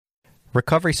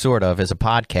Recovery Sort Of is a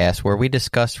podcast where we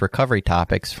discuss recovery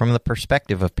topics from the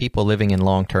perspective of people living in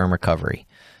long-term recovery.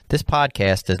 This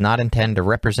podcast does not intend to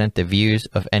represent the views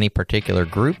of any particular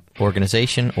group,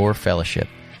 organization, or fellowship.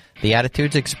 The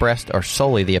attitudes expressed are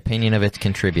solely the opinion of its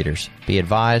contributors. Be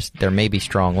advised, there may be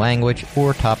strong language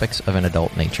or topics of an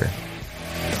adult nature.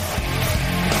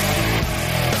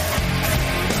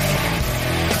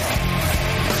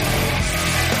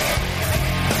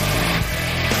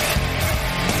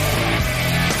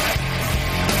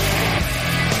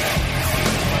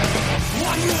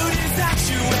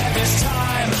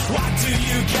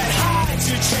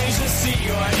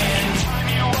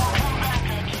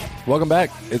 Welcome back.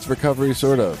 It's Recovery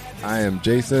Sort Of. I am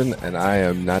Jason, and I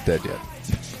am not dead yet.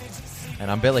 And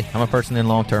I'm Billy. I'm a person in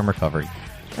long-term recovery.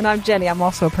 And I'm Jenny. I'm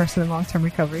also a person in long-term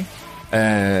recovery.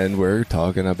 And we're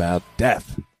talking about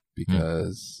death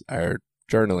because our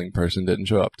journaling person didn't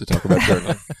show up to talk about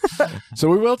journaling. So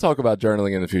we will talk about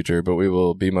journaling in the future, but we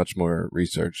will be much more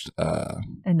researched.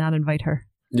 And not invite her.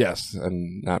 Yes,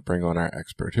 and not bring on our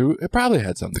expert, who probably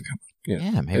had something come.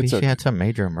 Yeah, maybe she had some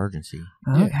major emergency.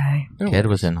 Okay. Yeah. Kid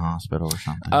was in hospital or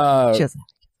something. Just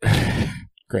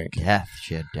grandkid. Death.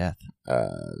 She had death.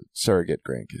 Surrogate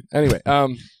grandkid. Anyway,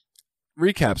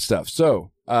 recap stuff.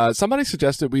 So, somebody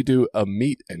suggested we do a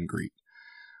meet and greet,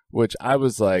 which I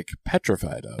was like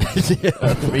petrified of.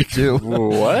 Yeah, me too.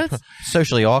 What?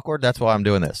 Socially awkward. That's why I'm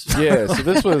doing this. Yeah. So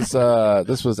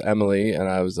this was Emily, and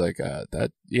I was like,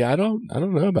 I don't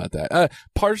know about that.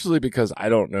 Partially because I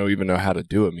don't even know how to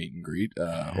do a meet and greet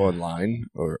online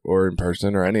or in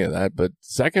person or any of that. But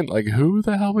second, like, who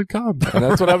the hell would come? And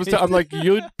that's what I was. I'm like,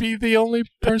 you'd be the only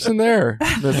person there,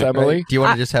 Miss Emily. Right. Do you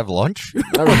want to just have lunch?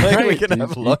 Right. We can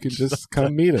have lunch. You can just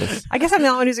come meet us. I guess I'm the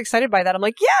only one who's excited by that. I'm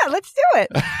like, yeah, let's do it.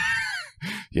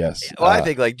 Yes. Well, I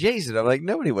think like Jason, I'm like,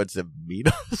 nobody wants to meet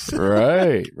us.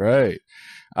 Right.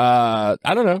 I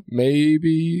don't know.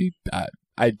 Maybe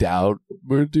I doubt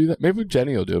we'll do that. Maybe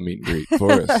Jenny will do a meet and greet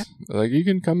for us. Like, you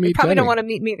can come meet They probably Jenny. don't want to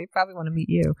meet me. They probably want to meet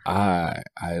you. I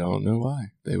don't know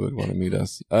why they would want to meet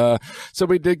us. So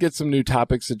we did get some new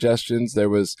topic suggestions. There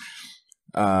was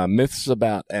myths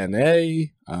about NA.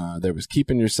 There was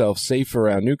keeping yourself safe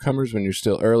around newcomers when you're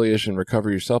still early-ish in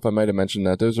recovery yourself. I might have mentioned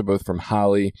that. Those are both from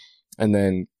Holly. And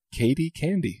then Katie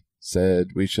Candy said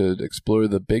we should explore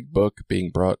the big book being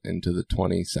brought into the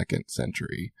 22nd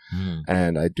century.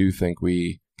 And I do think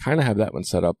we kind of have that one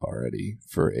set up already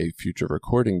for a future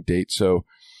recording date. So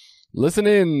listen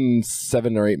in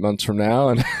 7 or 8 months from now,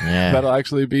 and that'll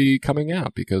actually be coming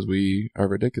out because we are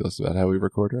ridiculous about how we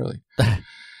record early. It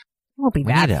won't be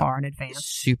We that need a far in advance.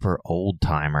 Super old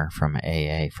timer from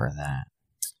AA for that.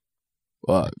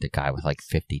 Well, The guy with like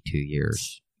 52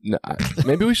 years. no,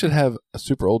 maybe we should have a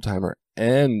super old timer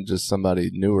and just somebody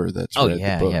newer that's read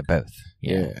the book. Both.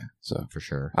 Yeah, so For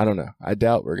sure. I don't know. I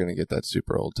doubt we're going to get that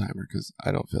super old timer because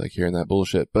I don't feel like hearing that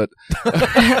bullshit. But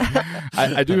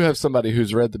I do have somebody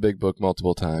who's read the big book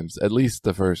multiple times, at least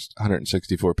the first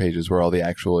 164 pages where all the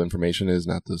actual information is,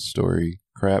 not the story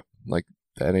crap like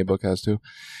the NA book has to.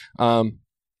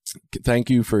 Thank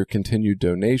you for continued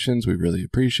donations. We really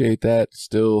appreciate that.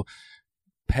 Still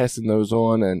passing those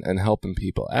on and helping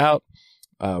people out.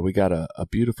 We got a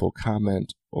beautiful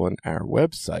comment on our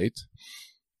website.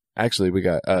 Actually, we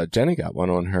got Jenny got one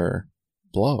on her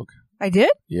blog. I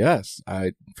did? Yes,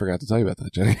 I forgot to tell you about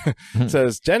that, Jenny. It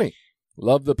says, Jenny,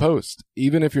 love the post.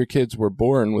 Even if your kids were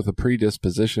born with a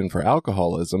predisposition for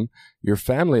alcoholism, your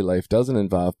family life doesn't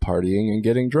involve partying and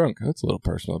getting drunk. That's a little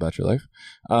personal about your life.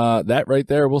 That right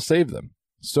there will save them.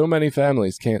 So many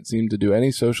families can't seem to do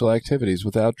any social activities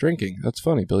without drinking. That's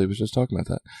funny. Billy was just talking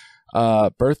about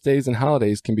that. Birthdays and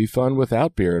holidays can be fun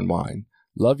without beer and wine.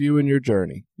 Love you and your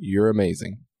journey. You're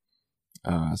amazing.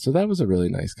 So that was a really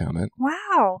nice comment.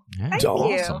 Wow. Yeah. Thank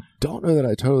Awesome. you. Don't know that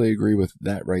I totally agree with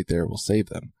that right there will save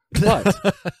them. But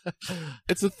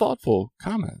it's a thoughtful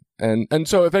comment. And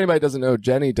so if anybody doesn't know,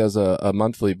 Jenny does a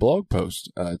monthly blog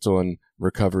post. It's on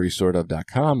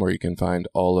recoverysortof.com where you can find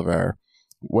all of our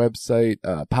website,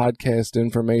 podcast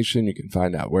information. You can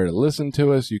find out where to listen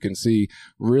to us. You can see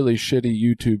really shitty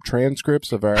YouTube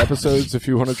transcripts of our episodes if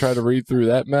you want to try to read through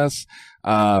that mess.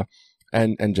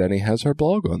 And Jenny has her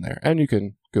blog on there. And you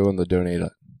can go in the donate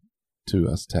to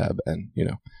us tab and,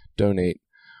 donate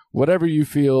whatever you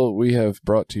feel we have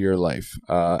brought to your life.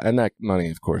 And that money,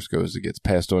 of course, gets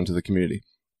passed on to the community.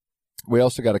 We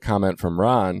also got a comment from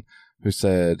Ron who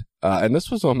said, and this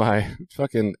was on my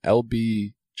fucking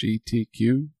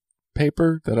LBGTQ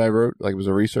paper that I wrote, like it was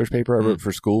a research paper I wrote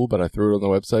for school, but I threw it on the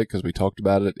website because we talked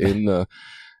about it in the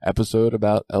episode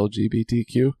about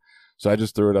LGBTQ. So I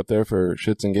just threw it up there for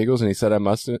shits and giggles, and he said, I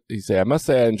must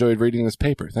say I enjoyed reading this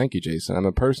paper. Thank you, Jason. I'm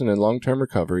a person in long-term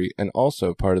recovery and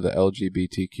also part of the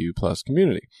LGBTQ plus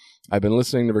community. I've been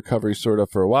listening to Recovery Sort Of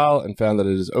for a while and found that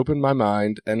it has opened my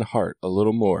mind and heart a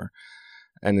little more.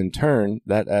 And in turn,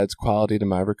 that adds quality to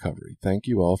my recovery. Thank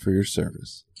you all for your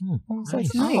service. That's Oh,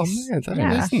 nice. man, that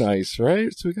Yeah. is nice, right?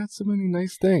 So we got so many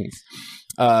nice things.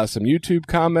 Some YouTube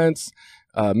comments.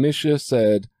 Misha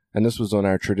said, and this was on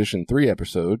our Tradition 3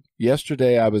 episode,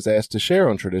 yesterday I was asked to share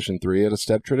on Tradition 3 at a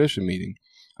Step Tradition meeting.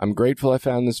 I'm grateful I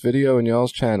found this video in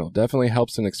y'all's channel. Definitely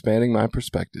helps in expanding my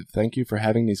perspective. Thank you for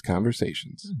having these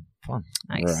conversations. Fun.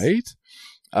 Nice.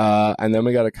 Right? And then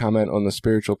we got a comment on the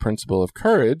spiritual principle of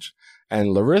courage.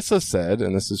 And Larissa said,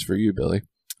 and this is for you, Billy,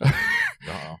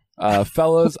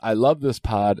 fellas, I love this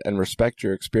pod and respect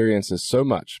your experiences so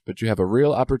much, but you have a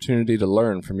real opportunity to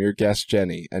learn from your guest,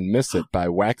 Jenny, and miss it by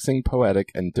waxing poetic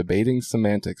and debating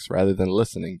semantics rather than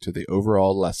listening to the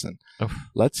overall lesson. Oof.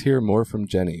 Let's hear more from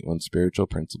Jenny on spiritual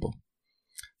principle.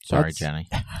 Sorry, That's- Jenny.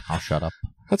 I'll shut up.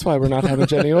 That's why we're not having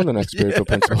Jenny on the next spiritual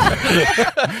principle.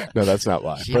 No, that's not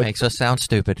why. She But- makes us sound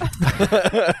stupid.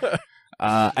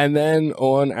 And then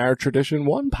on our Tradition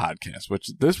 1 podcast,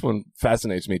 which this one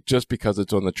fascinates me just because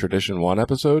it's on the Tradition 1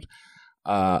 episode,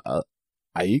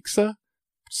 Aixa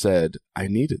said, I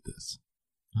needed this.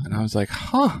 And I was like,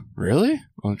 huh, really?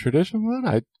 On Tradition 1?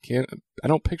 I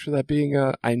don't picture that being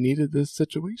a I needed this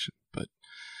situation, but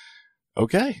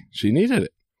okay, she needed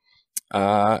it.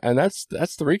 And that's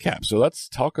the recap. So let's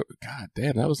talk. God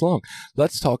damn, that was long.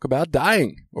 Let's talk about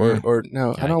dying. Or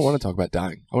no, I don't Yikes. want to talk about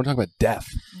dying. I want to talk about death,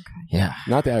 Yeah.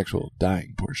 not the actual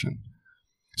dying portion.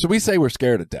 So we say we're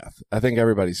scared of death. I think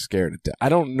everybody's scared of death. I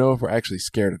don't know if we're actually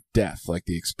scared of death, like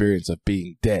the experience of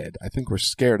being dead. I think we're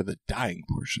scared of the dying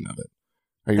portion of it.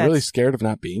 Are you really That's- scared of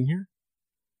not being here?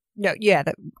 No, yeah,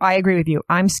 I agree with you.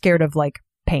 I'm scared of like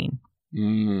pain.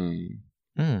 Mm.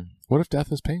 What if death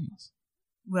is painless?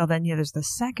 Well, then, yeah, there's the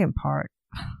second part.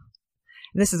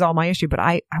 This is all my issue, but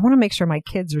I want to make sure my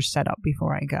kids are set up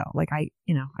before I go. Like I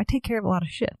take care of a lot of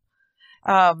shit.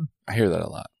 I hear that a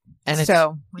lot. And it's,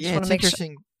 so I just yeah, want it's to make sure.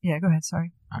 interesting. Yeah, go ahead.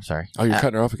 Sorry. I'm sorry. Oh, you're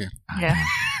cutting her off again. Yeah.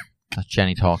 Let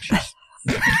Jenny talk.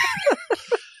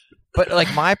 But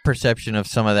like my perception of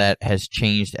some of that has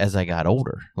changed as I got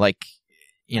older. Like,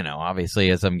 you know, obviously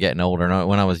as I'm getting older, and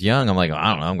when I was young, I'm like,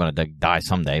 I don't know, I'm going to die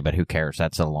someday, but who cares?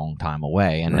 That's a long time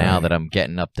away. And now Right. that I'm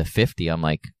getting up to 50, I'm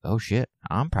like, oh shit,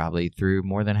 I'm probably through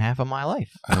more than half of my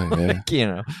life. Oh, yeah. Like, you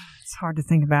know, It's hard to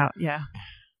think about. Yeah.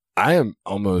 I am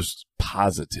almost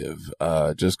positive,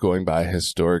 just going by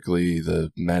historically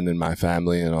the men in my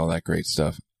family and all that great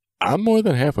stuff, I'm more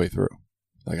than halfway through.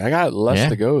 Like, I got less Yeah.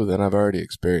 to go than I've already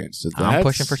experienced. So I'm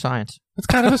pushing for science. That's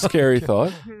kind of a scary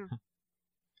thought.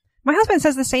 My husband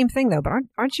says the same thing though, but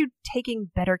aren't you taking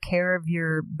better care of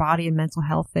your body and mental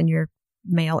health than your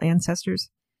male ancestors?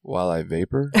 While I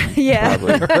vapor? Yeah.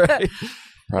 Probably. Right. I want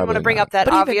to Probably bring not. up that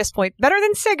But even- obvious point. Better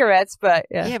than cigarettes, but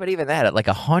yeah. Yeah, but even that, at like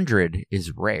 100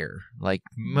 is rare. Like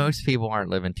most people aren't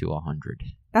living to 100.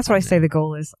 That's what I say the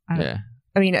goal is. Yeah.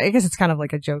 I mean, I guess it's kind of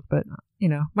like a joke, but you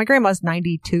know, my grandma's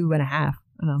 92 and a half.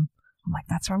 And I'm like,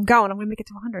 that's where I'm going. I'm going to make it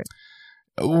to 100.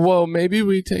 Well, maybe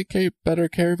we take better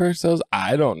care of ourselves.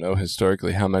 I don't know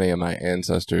historically how many of my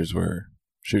ancestors were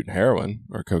shooting heroin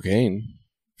or cocaine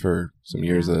for some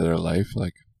years of their life.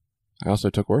 Like, I also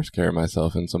took worse care of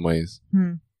myself in some ways.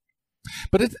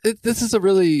 But this is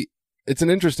it's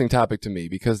an interesting topic to me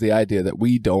because the idea that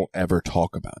we don't ever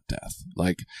talk about death.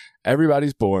 Like,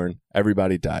 everybody's born,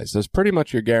 everybody dies. There's pretty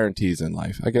much your guarantees in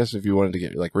life. I guess if you wanted to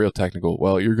get like real technical,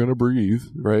 well, you're going to breathe,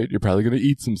 right? You're probably going to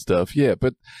eat some stuff. Yeah,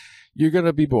 but you're going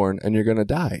to be born and you're going to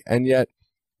die. And yet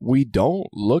we don't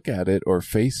look at it or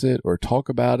face it or talk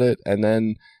about it. And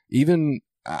then even,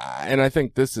 and I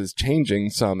think this is changing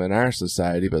some in our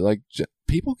society, but like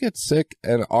people get sick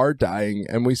and are dying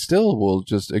and we still will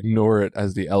just ignore it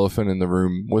as the elephant in the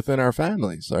room within our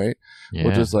families, right? Yeah.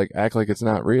 We'll just like act like it's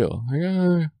not real.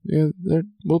 Like, yeah,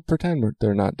 we'll pretend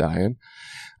they're not dying.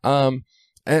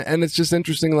 And it's just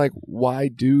interesting, like, why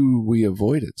do we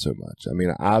avoid it so much? I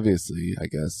mean, obviously, I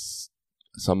guess,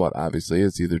 somewhat obviously,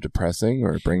 it's either depressing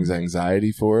or it brings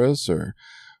anxiety for us, or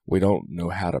we don't know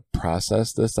how to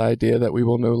process this idea that we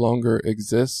will no longer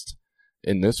exist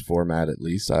in this format, at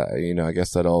least. I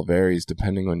guess that all varies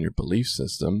depending on your belief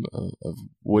system of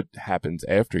what happens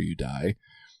after you die.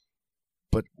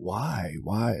 But why?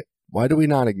 Why do we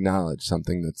not acknowledge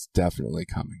something that's definitely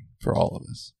coming for all of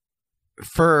us?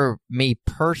 For me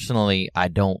personally, I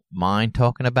don't mind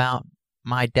talking about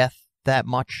my death that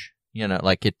much. You know,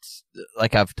 like it's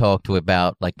like I've talked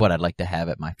about like what I'd like to have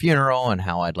at my funeral and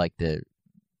how I'd like to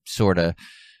sort of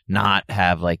not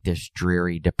have like this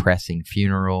dreary, depressing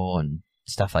funeral and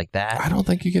stuff like that. I don't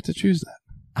think you get to choose that.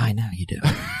 I know you do.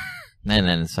 And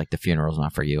then it's like the funeral's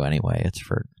not for you anyway. It's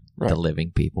for the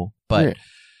living people. But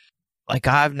like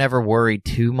I've never worried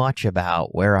too much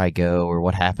about where I go or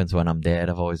what happens when I'm dead.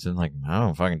 I've always been like,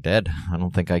 I'm fucking dead. I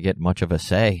don't think I get much of a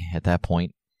say at that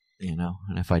point, you know.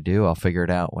 And if I do, I'll figure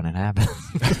it out when it happens.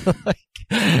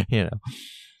 Like, you know.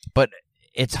 But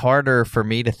it's harder for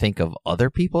me to think of other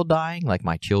people dying, like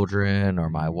my children or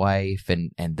my wife,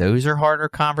 and those are harder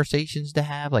conversations to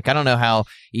have. Like, I don't know how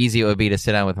easy it would be to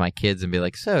sit down with my kids and be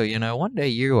like, so, you know, one day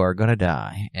you are going to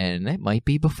die, and it might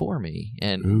be before me.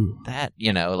 And that,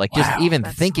 you know, like just even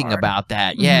thinking hard about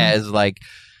that, is like,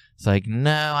 it's like,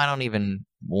 no, I don't even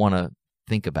want to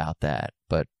think about that.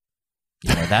 But,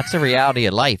 you know, that's the reality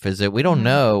of life, is that we don't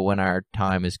know when our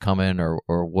time is coming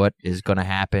or what is going to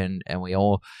happen, and we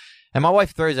all... And my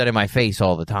wife throws that in my face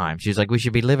all the time. She's like, we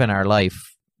should be living our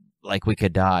life like we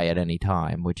could die at any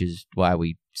time, which is why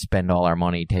we spend all our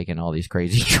money taking all these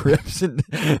crazy trips and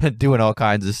doing all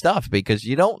kinds of stuff, because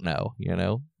you don't know, you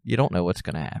know? You don't know what's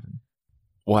going to happen.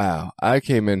 Wow. I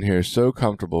came in here so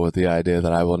comfortable with the idea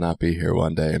that I will not be here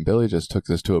one day, and Billy just took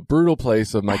this to a brutal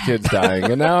place of my kids dying,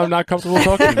 and now I'm not comfortable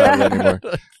talking about it anymore.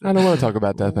 I don't want to talk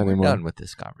about death anymore. We're done with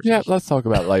this conversation. Yeah, let's talk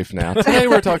about life now. Today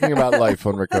we're talking about life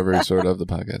on Recovery, sort of, the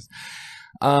podcast.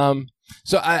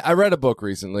 So I read a book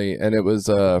recently, and it was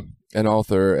an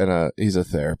author, and he's a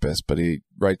therapist, but he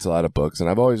writes a lot of books, and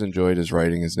I've always enjoyed his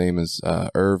writing. His name is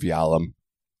Irv Yalom,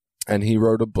 and he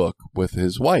wrote a book with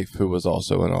his wife, who was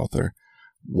also an author,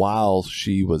 while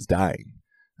she was dying.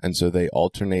 And so they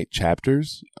alternate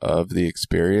chapters of the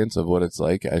experience of what it's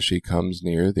like as she comes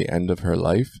near the end of her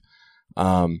life.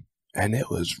 And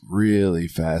it was really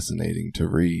fascinating to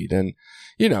read. And,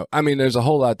 you know, I mean, there's a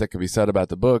whole lot that could be said about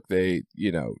the book. They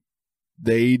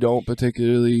don't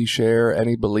particularly share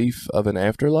any belief of an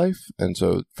afterlife. And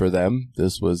so for them,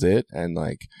 this was it. And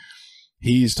like,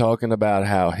 he's talking about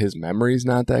how his memory's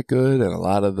not that good, and a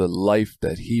lot of the life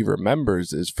that he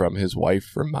remembers is from his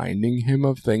wife reminding him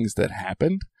of things that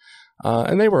happened.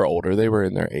 And they were older. They were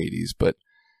in their 80s. But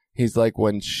he's like,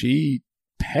 when she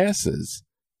passes,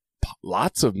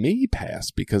 lots of me pass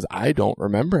because I don't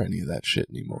remember any of that shit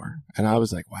anymore. And I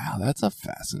was like, wow, that's a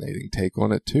fascinating take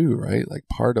on it too, right? Like,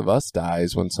 part of us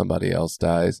dies when somebody else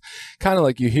dies. Kind of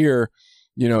like you hear,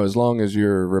 you know, as long as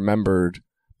you're remembered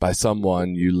by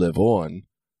someone, you live on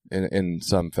in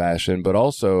some fashion, but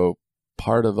also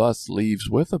part of us leaves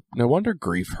with no wonder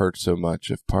grief hurts so much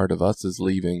if part of us is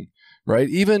leaving, right?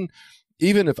 Even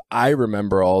if I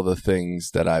remember all the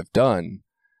things that I've done,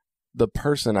 the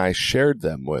person I shared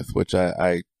them with, which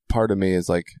I part of me is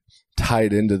like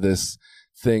tied into this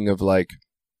thing of like,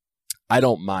 I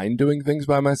don't mind doing things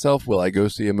by myself. Will I go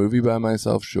see a movie by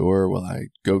myself? Sure. Will I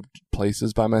go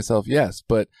places by myself? Yes.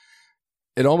 But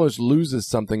it almost loses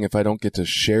something if I don't get to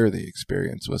share the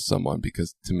experience with someone,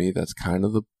 because to me, that's kind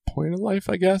of the point of life,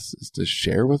 I guess, is to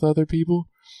share with other people.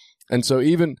 And so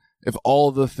even if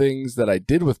all the things that I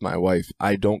did with my wife,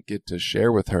 I don't get to share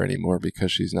with her anymore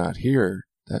because she's not here,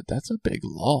 that's a big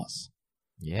loss.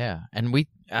 Yeah. And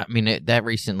that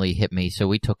recently hit me. So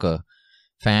we took a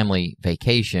family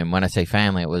vacation. When I say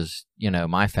family, it was, you know,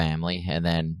 my family, and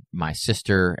then my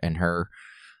sister and her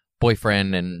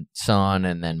boyfriend and son,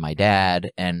 and then my dad.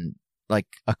 And like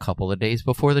a couple of days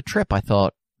before the trip, I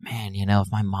thought, man, you know, if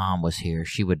my mom was here,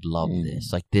 she would love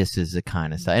this. Like, this is the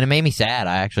kind of stuff. And it made me sad.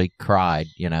 I actually cried.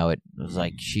 You know, it was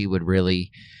like she would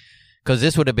really, because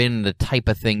this would have been the type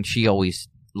of thing she always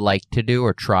liked to do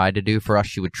or tried to do for us.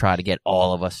 She would try to get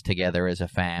all of us together as a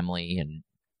family and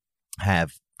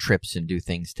have trips and do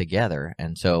things together.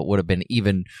 And so it would have been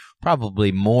even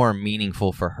probably more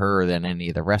meaningful for her than any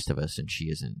of the rest of us, and she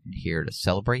isn't here to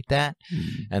celebrate that.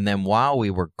 And then while we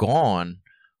were gone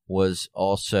was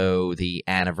also the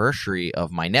anniversary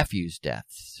of my nephew's death.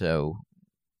 So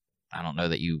I don't know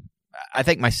that I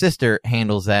think my sister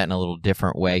handles that in a little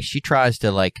different way. She tries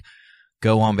to like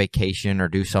go on vacation or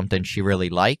do something she really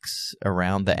likes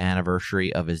around the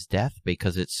anniversary of his death,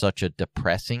 because it's such a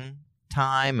depressing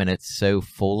time and it's so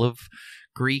full of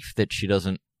grief that she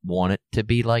doesn't want it to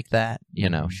be like that. You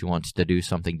know, she wants to do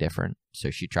something different. So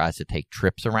she tries to take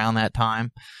trips around that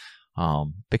time,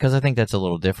 because I think that's a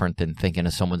little different than thinking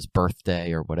of someone's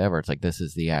birthday or whatever. It's like, this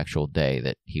is the actual day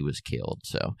that he was killed.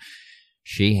 So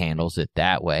she handles it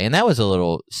that way. And that was a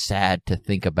little sad to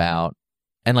think about.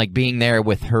 And like being there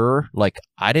with her, like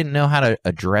I didn't know how to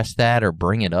address that or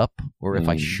bring it up, or if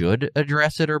I should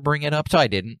address it or bring it up. So I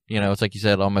didn't, you know, it's like you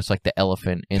said, almost like the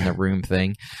elephant in the room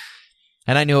thing.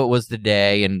 And I knew it was the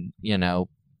day, and, you know,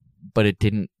 but it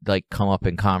didn't like come up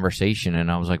in conversation.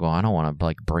 And I was like, well, I don't want to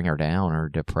like bring her down or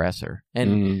depress her.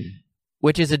 And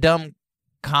which is a dumb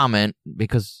comment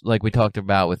because like we talked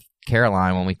about with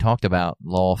Caroline when we talked about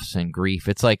loss and grief,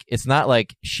 it's like, it's not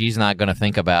like she's not going to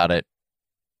think about it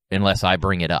unless I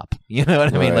bring it up. You know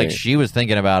what I mean? Like she was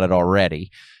thinking about it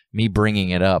already. Me bringing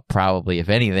it up probably, if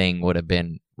anything, would have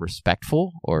been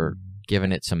respectful or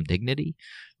given it some dignity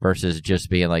versus just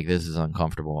being like, this is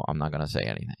uncomfortable. I'm not going to say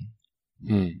anything.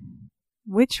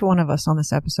 Which one of us on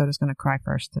this episode is going to cry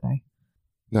first today?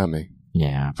 Not me.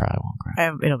 Yeah, I probably won't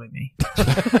cry. It'll be me.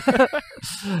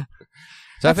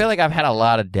 So I feel like I've had a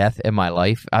lot of death in my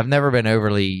life. I've never been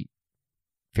overly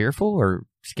fearful or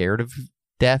scared of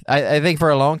death. I think for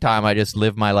a long time I just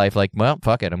lived my life like, well,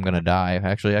 fuck it, I'm going to die.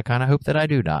 Actually, I kind of hope that I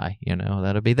do die. You know,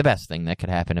 that'll be the best thing that could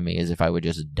happen to me is if I would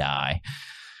just die.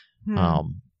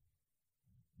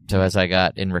 So as I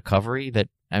got in recovery,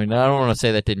 I don't want to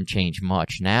say that didn't change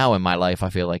much. Now in my life,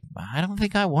 I feel like I don't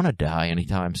think I want to die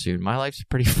anytime soon. My life's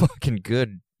pretty fucking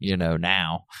good, you know,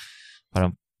 now. But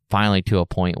I'm finally to a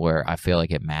point where I feel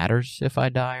like it matters if I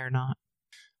die or not.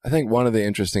 I think one of the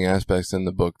interesting aspects in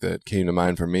the book that came to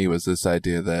mind for me was this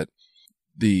idea that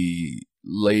the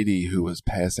lady who was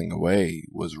passing away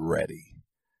was ready.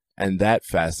 And that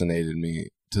fascinated me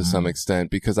to some extent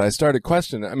because I started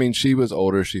questioning. I mean, she was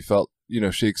older. She felt, you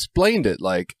know, she explained it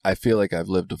like, I feel like I've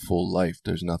lived a full life.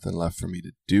 There's nothing left for me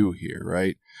to do here,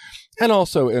 right? And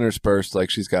also interspersed, like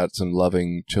she's got some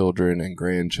loving children and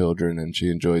grandchildren and she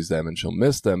enjoys them and she'll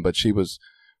miss them, but she was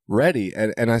ready.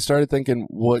 And I started thinking,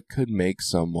 what could make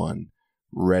someone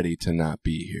ready to not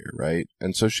be here, right?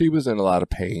 And so she was in a lot of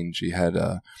pain. She had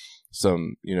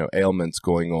some, you know, ailments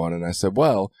going on. And I said,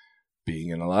 well, being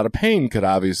in a lot of pain could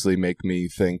obviously make me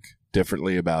think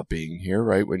differently about being here,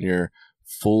 right? When you're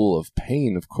full of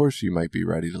pain, of course you might be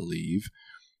ready to leave.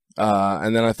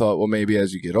 And then I thought, well, maybe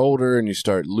as you get older and you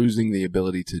start losing the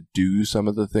ability to do some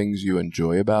of the things you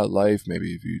enjoy about life,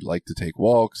 maybe if you like to take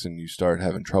walks and you start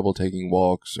having trouble taking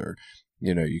walks or,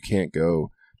 you know, you can't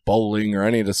go bowling or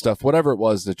any of the stuff, whatever it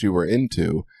was that you were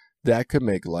into, that could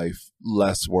make life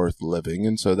less worth living.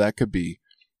 And so that could be,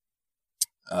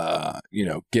 you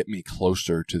know, get me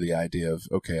closer to the idea of,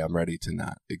 okay, I'm ready to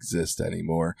not exist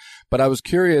anymore. But I was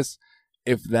curious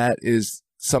if that is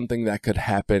something that could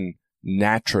happen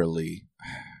naturally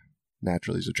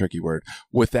is a tricky word,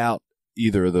 without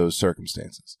either of those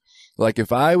circumstances. Like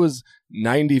if I was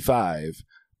 95,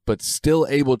 but still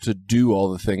able to do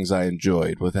all the things I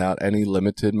enjoyed without any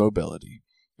limited mobility,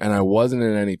 and I wasn't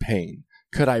in any pain,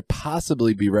 could I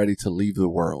possibly be ready to leave the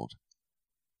world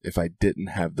if I didn't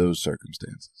have those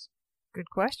circumstances? Good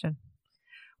question.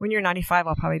 When you're 95,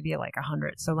 I'll probably be like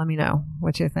 100. So let me know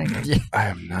what you think. I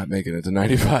am not making it to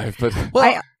 95, but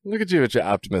look at you with your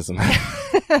optimism.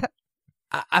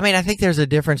 I mean, I think there's a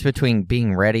difference between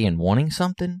being ready and wanting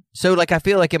something. So, like, I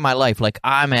feel like in my life, like,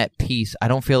 I'm at peace. I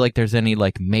don't feel like there's any,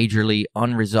 like, majorly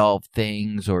unresolved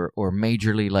things or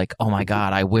majorly, like, oh, my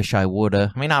God, I wish I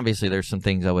woulda. I mean, obviously, there's some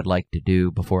things I would like to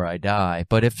do before I die.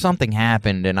 But if something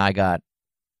happened and I got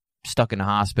stuck in the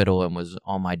hospital and was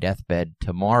on my deathbed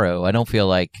tomorrow, I don't feel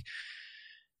like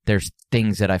there's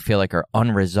things that I feel like are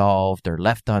unresolved or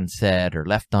left unsaid or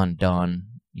left undone,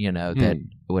 you know, that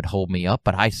would hold me up.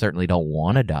 But I certainly don't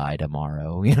want to die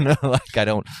tomorrow, you know, like I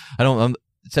don't,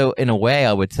 so in a way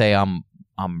I would say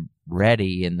I'm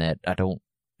ready in that I don't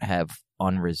have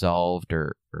unresolved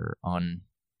or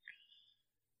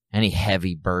any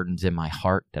heavy burdens in my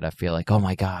heart that I feel like, oh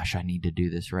my gosh, I need to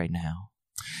do this right now.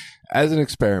 As an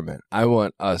experiment, I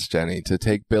want us, Jenny, to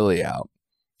take Billy out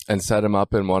and set him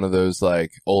up in one of those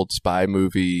like old spy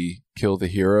movie kill the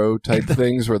hero type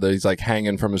things where he's like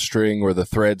hanging from a string where the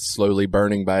thread's slowly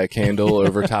burning by a candle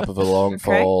over top of a long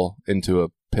fall into a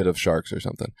pit of sharks or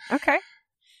something. Okay.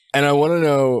 And I want to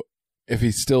know if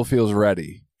he still feels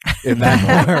ready in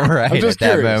that moment. Right, I'm just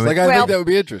curious. Like, I think that would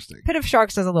be interesting. Pit of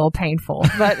sharks is a little painful,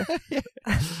 but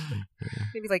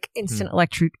maybe like instant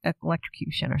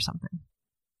electrocution or something.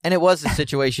 And it was the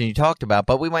situation you talked about,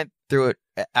 but we went through it.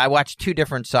 I watched two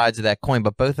different sides of that coin,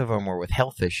 but both of them were with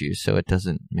health issues, so it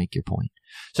doesn't make your point.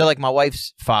 So, like, my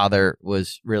wife's father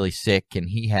was really sick, and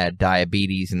he had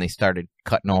diabetes, and they started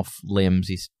cutting off limbs.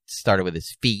 He started with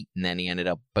his feet, and then he ended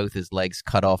up both his legs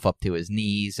cut off up to his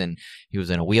knees, and he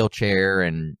was in a wheelchair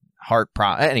and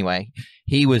anyway,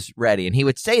 he was ready, and he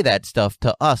would say that stuff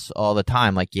to us all the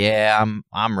time, like, yeah,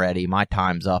 I'm ready. My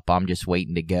time's up. I'm just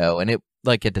waiting to go. And it,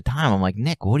 like, at the time, I'm like,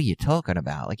 Nick, what are you talking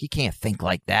about? Like, you can't think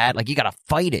like that. Like, you got to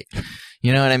fight it.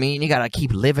 You know what I mean? You got to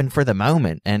keep living for the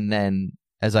moment. And then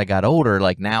as I got older,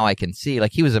 like now I can see,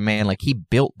 like he was a man, like he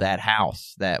built that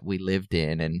house that we lived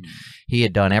in, and he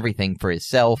had done everything for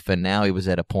himself, and now he was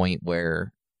at a point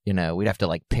where, you know, we'd have to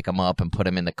like pick him up and put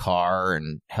him in the car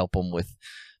and help him with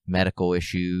medical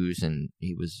issues, and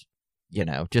he was, you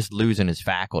know, just losing his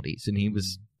faculties, and he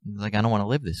was like, I don't want to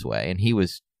live this way, and he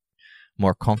was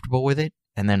more comfortable with it.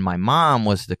 And then my mom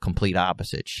was the complete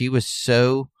opposite. She was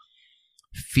so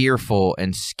fearful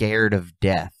and scared of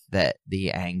death that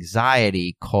the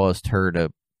anxiety caused her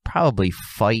to probably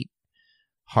fight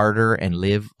harder and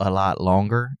live a lot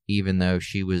longer, even though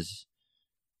she was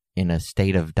in a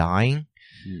state of dying,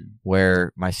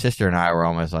 where my sister and I were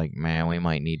almost like, man, we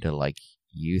might need to like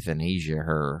euthanasia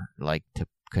her, like to,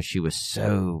 because she was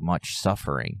so much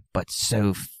suffering, but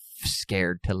so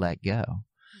scared to let go.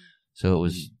 So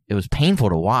it was painful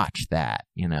to watch that,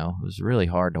 you know. It was really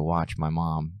hard to watch my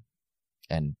mom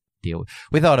and deal with.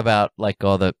 We thought about like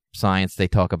all the science they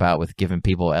talk about with giving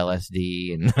people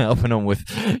LSD and helping them with,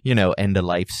 you know, end of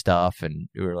life stuff, and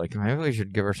we were like, maybe we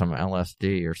should give her some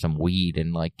LSD or some weed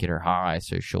and like get her high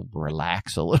so she'll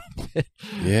relax a little bit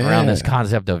around this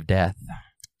concept of death.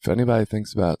 If anybody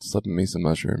thinks about slipping me some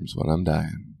mushrooms when I'm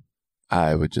dying,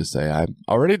 I would just say I'm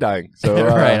already dying. So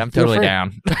right, I'm totally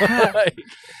down.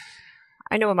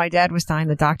 I know when my dad was dying,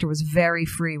 the doctor was very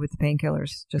free with the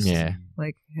painkillers. Just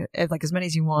like as many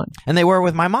as you want. And they were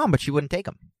with my mom, but she wouldn't take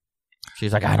them.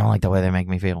 She's like, I don't like the way they make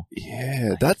me feel.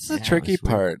 Yeah, that's the tricky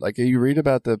part. Like you read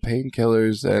about the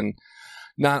painkillers, and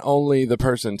not only the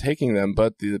person taking them,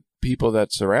 but the people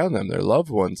that surround them, their loved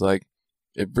ones. Like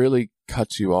it really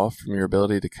cuts you off from your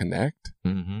ability to connect.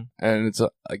 Mm-hmm. And it's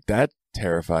like that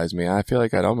terrifies me. I feel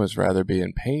like I'd almost rather be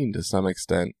in pain to some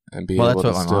extent and be able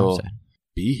to still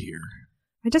be here.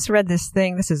 I just read this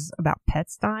thing. This is about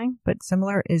pets dying, but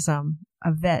similar is a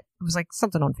vet. It was like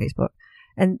something on Facebook.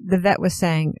 And the vet was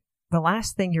saying, the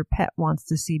last thing your pet wants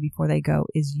to see before they go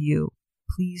is you.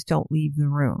 Please don't leave the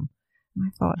room. And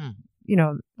I thought, you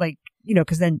know, like, you know,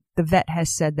 because then the vet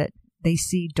has said that they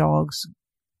see dogs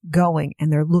going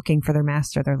and they're looking for their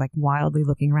master. They're like wildly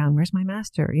looking around. Where's my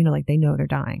master? You know, like they know they're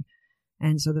dying.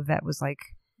 And so the vet was like,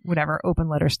 whatever, open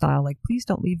letter style, like, please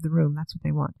don't leave the room. That's what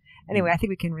they want. Anyway, I think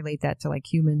we can relate that to like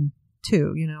human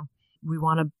too. You know, we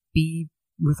want to be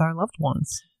with our loved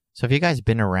ones. So have you guys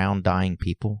been around dying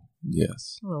people?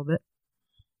 Yes. A little bit.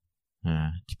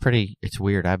 It's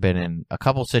weird. I've been in a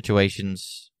couple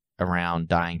situations around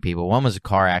dying people. One was a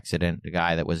car accident. A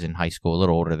guy that was in high school, a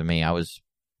little older than me. I was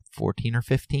 14 or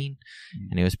 15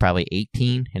 and he was probably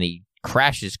 18, and he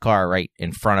crashed his car right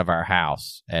in front of our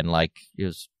house, and like it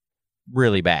was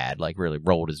really bad, like really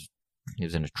he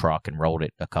was in a truck and rolled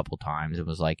it a couple times. It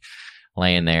was like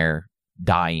laying there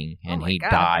dying, and he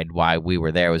died while we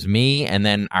were there. It was me and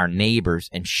then our neighbors,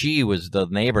 and the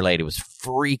neighbor lady was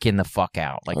freaking the fuck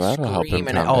out, like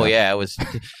screaming. It was,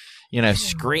 you know,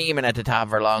 screaming at the top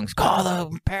of her lungs, call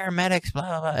the paramedics, blah,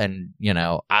 blah, blah. And, you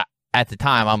know, at the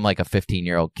time, I'm like a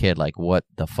 15-year-old kid, like, what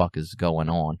the fuck is going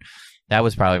on? That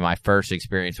was probably my first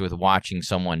experience with watching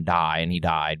someone die, and he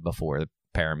died before the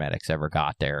paramedics ever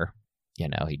got there. You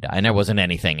know, he died, and there wasn't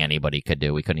anything anybody could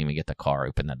do. We couldn't even get the car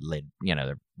open. The lid, you know,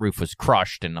 the roof was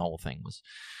crushed, and the whole thing was.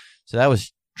 So that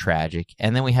was tragic.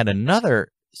 And then we had another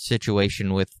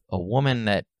situation with a woman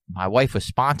that my wife was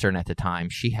sponsoring at the time.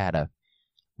 She had a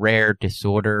rare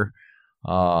disorder.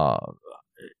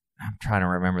 I'm trying to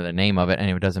remember the name of it.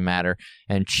 Anyway, it doesn't matter.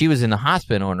 And she was in the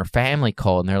hospital, and her family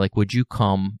called, and they're like, would you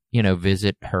come, you know,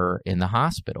 visit her in the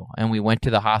hospital? And we went to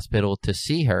the hospital to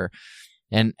see her.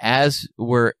 And as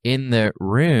we're in the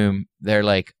room, they're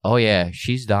like, oh, yeah,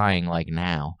 she's dying like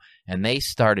now. And they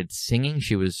started singing.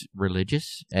 She was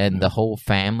religious, and the whole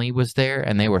family was there,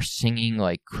 and they were singing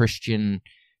like Christian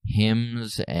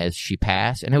hymns as she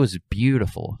passed. And it was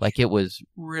beautiful. Like it was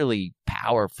really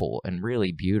powerful and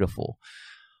really beautiful.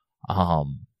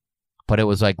 But it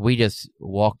was like we just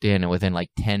walked in, and within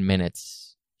like 10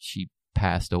 minutes, she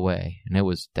passed away, and that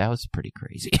was pretty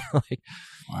crazy. Like,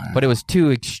 wow. But it was two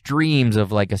extremes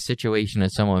of like a situation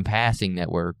of someone passing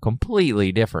that were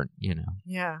completely different, you know.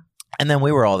 Yeah. And then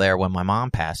we were all there when my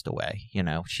mom passed away. You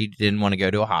know, she didn't want to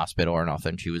go to a hospital or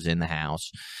nothing. She was in the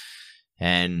house,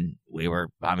 and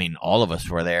all of us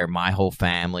were there. My whole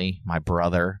family, my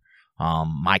brother,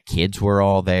 my kids were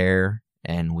all there,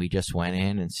 and we just went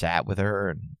in and sat with her,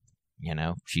 and you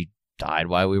know, she died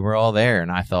while we were all there.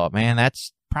 And I thought, man,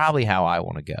 that's probably how I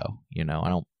want to go. You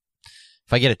know,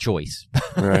 if I get a choice,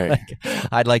 right? Like,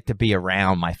 I'd like to be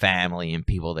around my family and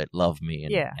people that love me,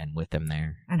 and with them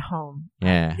there. And home.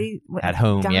 Yeah. At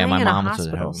home. Yeah. My mom was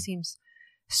at home. Seems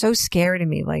so scary to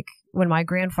me. Like when my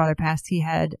grandfather passed, he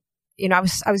had I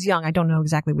was young. I don't know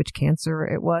exactly which cancer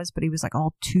it was, but he was like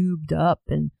all tubed up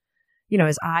and,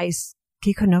 his eyes,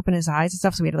 he couldn't open his eyes and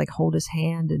stuff. So we had to like hold his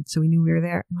hand. And so we knew we were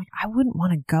there. I'm like, I wouldn't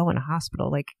want to go in a hospital.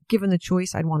 Like given the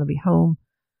choice, I'd want to be home,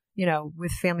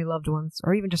 with family loved ones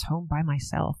or even just home by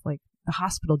myself. Like the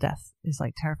hospital death is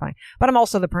like terrifying, but I'm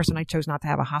also the person I chose not to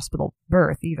have a hospital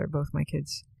birth either. Both my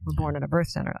kids were born in a birth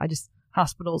center.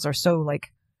 Hospitals are so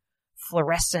like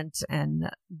fluorescent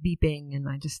and beeping and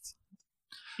I just,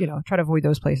 try to avoid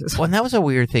those places. Well, and that was a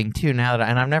weird thing too. And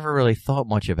I've never really thought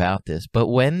much about this, but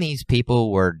when these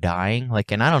people were dying,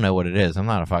 like, and I don't know what it is. I'm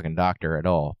not a fucking doctor at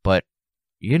all, but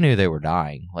you knew they were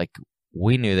dying. Like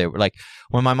we knew they were like,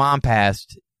 when my mom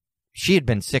passed, she had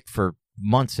been sick for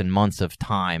months and months of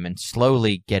time and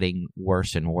slowly getting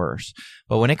worse and worse.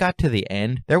 But when it got to the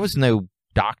end, there was no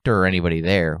doctor or anybody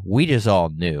there. We just all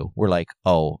knew. We're like,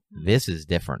 oh, this is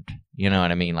different. You know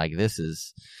what I mean? Like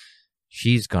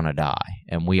she's gonna die.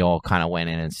 And we all kind of went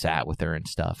in and sat with her and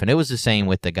stuff. And it was the same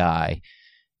with the guy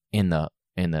in the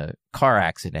car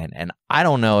accident. And I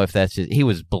don't know if that's just, he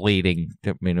was bleeding.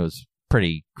 I mean, it was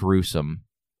pretty gruesome.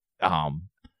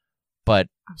 But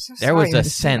So there was sorry a to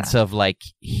see sense that. of like,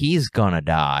 he's gonna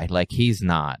die. Like he's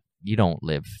not, you don't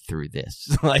live through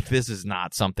this. Like this is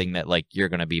not something that like you're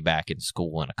gonna be back in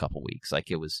school in a couple weeks. Like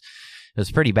it was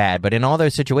pretty bad. But in all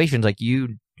those situations, like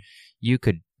you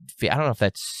could, I don't know if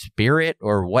that's spirit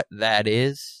or what that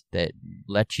is that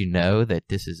lets you know that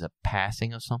this is a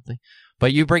passing of something.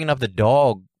 But you bringing up the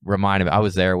dog reminded me, I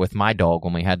was there with my dog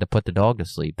when we had to put the dog to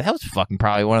sleep. That was fucking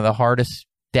probably one of the hardest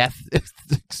death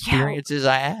experiences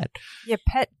I had. Yeah,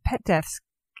 pet deaths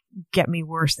get me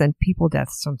worse than people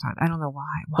deaths sometimes. I don't know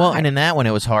why. Well, and in that one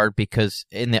it was hard because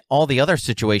in all the other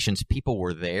situations people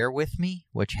were there with me,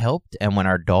 which helped. And when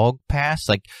our dog passed,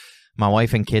 like my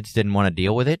wife and kids didn't want to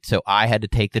deal with it, so I had to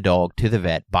take the dog to the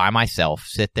vet by myself,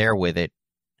 sit there with it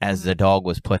as the dog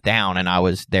was put down, and I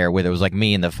was there with it. It was like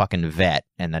me and the fucking vet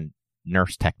and the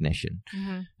nurse technician.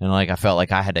 And like I felt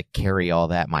like I had to carry all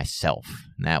that myself,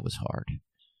 and that was hard.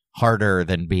 Harder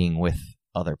than being with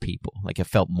other people. Like it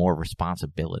felt more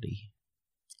responsibility.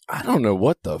 I don't know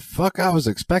what the fuck I was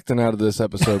expecting out of this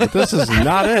episode, but this is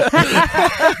not it.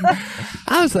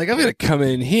 I was like, I'm going to come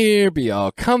in here, be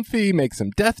all comfy, make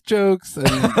some death jokes,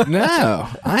 and no,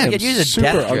 I am could use a super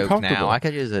death joke uncomfortable. now. I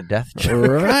could use a death joke.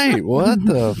 Right, what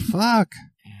the fuck?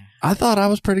 I thought I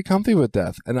was pretty comfy with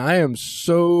death, and I am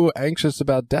so anxious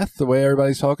about death the way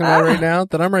everybody's talking about it right now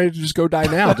that I'm ready to just go die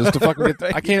now just to fucking get,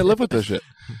 I can't live with this shit.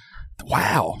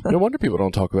 Wow. No wonder people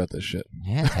don't talk about this shit.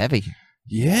 Yeah, it's heavy.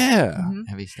 Yeah.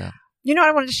 Heavy stuff. You know what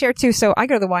I wanted to share too? So I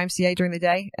go to the YMCA during the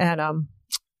day and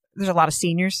there's a lot of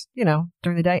seniors,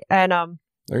 during the day. And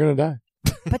They're going to die.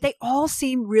 but they all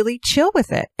seem really chill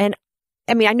with it. And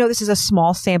I mean, I know this is a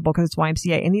small sample because it's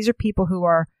YMCA, and these are people who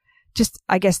are just,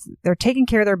 I guess, they're taking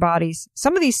care of their bodies.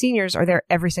 Some of these seniors are there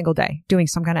every single day doing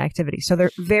some kind of activity. So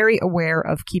they're very aware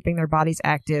of keeping their bodies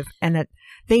active and that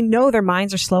they know their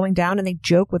minds are slowing down, and they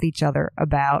joke with each other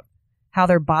about how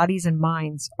their bodies and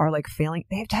minds are like failing.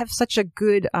 They have to have such a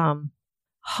good,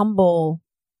 humble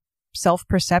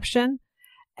self-perception.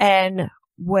 And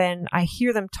when I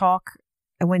hear them talk,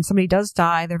 and when somebody does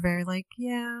die, they're very like,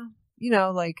 yeah,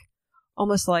 like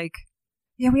almost like,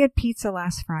 yeah, we had pizza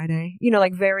last Friday,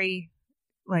 like very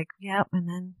like, yep. And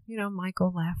then,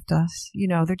 Michael left us,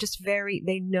 they're just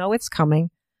they know it's coming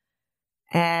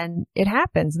and it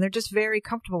happens, and they're just very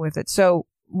comfortable with it. So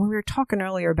when we were talking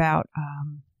earlier about,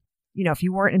 if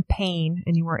you weren't in pain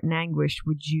and you weren't in anguish,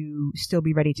 would you still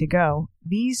be ready to go?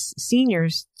 These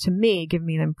seniors, to me, give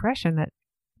me the impression that,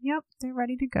 yep, they're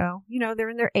ready to go. They're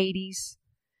in their 80s,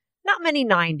 not many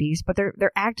 90s, but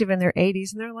they're active in their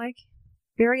 80s, and they're like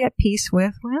very at peace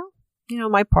with, well,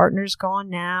 my partner's gone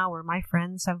now, or my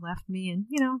friends have left me, and,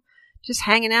 just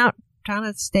hanging out, trying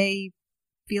to stay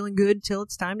feeling good till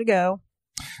it's time to go.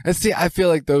 And see, I feel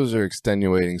like those are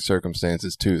extenuating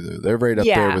circumstances too, though. They're right up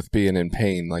there with being in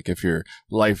pain. Like if your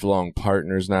lifelong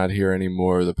partner's not here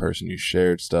anymore, the person you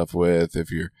shared stuff with,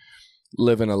 if you're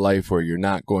living a life where you're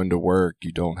not going to work,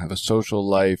 you don't have a social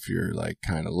life, you're like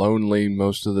kind of lonely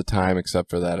most of the time, except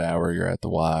for that hour you're at the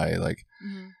Y. Like,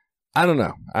 I don't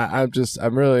know.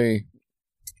 I'm really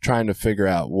trying to figure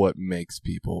out what makes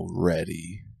people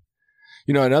ready.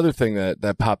 Another thing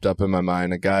that popped up in my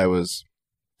mind, a guy was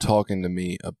talking to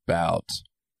me about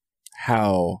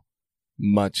how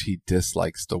much he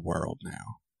dislikes the world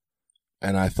now.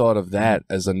 And I thought of that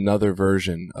as another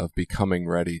version of becoming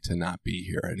ready to not be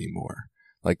here anymore.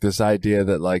 Like this idea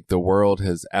that like the world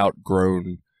has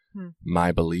outgrown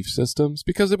my belief systems,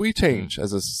 because we change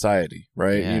as a society,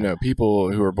 right? Yeah.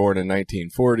 People who were born in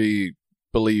 1940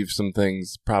 believe some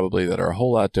things probably that are a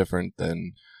whole lot different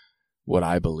than what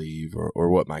I believe or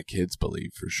what my kids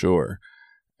believe for sure.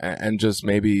 And just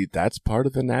maybe that's part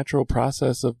of the natural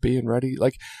process of being ready.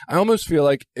 Like, I almost feel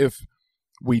like if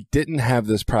we didn't have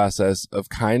this process of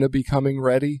kind of becoming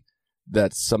ready,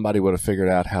 that somebody would have figured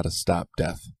out how to stop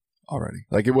death already.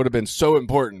 Like, it would have been so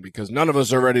important because none of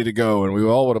us are ready to go, and we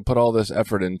all would have put all this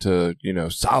effort into,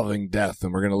 solving death,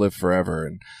 and we're going to live forever.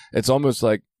 And it's almost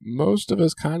like most of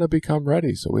us kind of become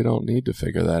ready, so we don't need to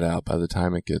figure that out by the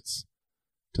time it gets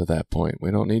to that point.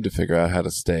 We don't need to figure out how to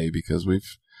stay because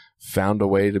we've found a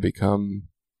way to become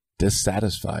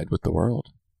dissatisfied with the world.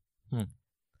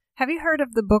 Have you heard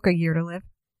of the book A Year to Live?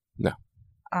 No.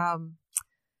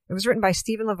 It was written by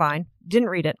Stephen Levine. Didn't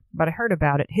read it, but I heard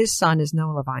about it. His son is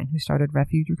Noah Levine, who started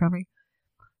Refuge Recovery.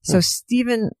 So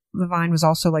Stephen Levine was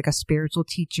also like a spiritual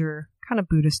teacher, kind of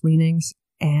Buddhist leanings,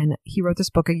 and he wrote this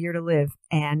book, A Year to Live,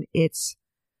 and it's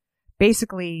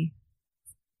basically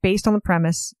based on the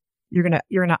premise you're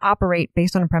gonna operate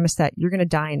based on the premise that you're gonna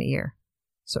die in a year.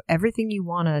 So everything you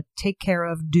want to take care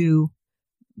of, do,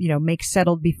 make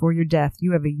settled before your death,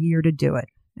 you have a year to do it.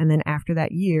 And then after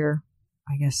that year,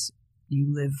 I guess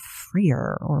you live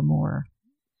freer or more,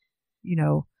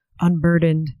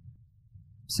 unburdened.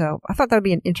 So I thought that would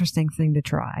be an interesting thing to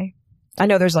try. I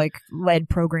know there's like lead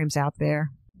programs out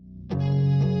there.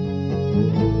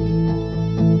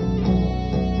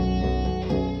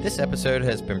 This episode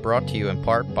has been brought to you in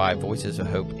part by Voices of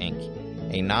Hope, Inc.,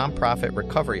 a nonprofit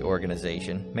recovery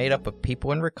organization made up of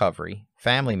people in recovery,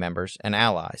 family members, and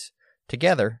allies.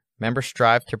 Together, members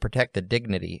strive to protect the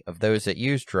dignity of those that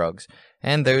use drugs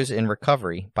and those in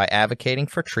recovery by advocating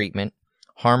for treatment,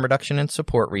 harm reduction and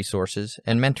support resources,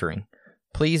 and mentoring.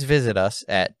 Please visit us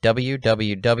at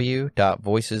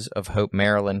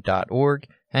www.voicesofhopemaryland.org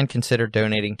and consider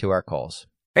donating to our cause.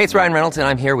 Hey, it's Ryan Reynolds, and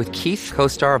I'm here with Keith,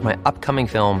 co-star of my upcoming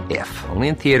film, If, only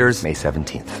in theaters May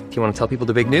 17th. Do you want to tell people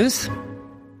the big news?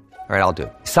 All right, I'll do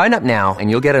it. Sign up now and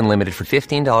you'll get unlimited for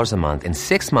 $15 a month and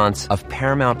 6 months of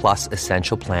Paramount Plus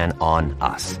Essential Plan on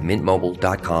us.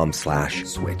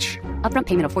 MintMobile.com/switch. Upfront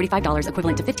payment of $45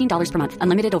 equivalent to $15 per month.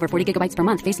 Unlimited over 40 gigabytes per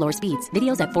month. Face lower speeds.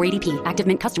 Videos at 480p. Active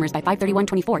Mint customers by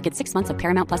 531.24 get 6 months of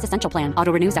Paramount Plus Essential Plan.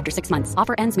 Auto renews after 6 months.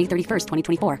 Offer ends May 31st,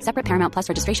 2024. Separate Paramount Plus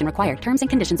registration required. Terms and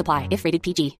conditions apply if rated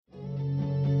PG.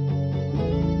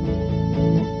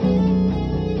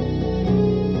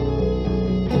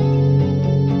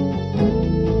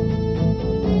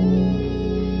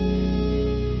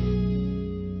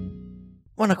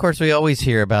 Well, and of course, we always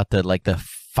hear about the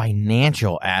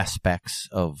financial aspects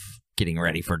of getting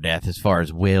ready for death as far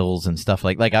as wills and stuff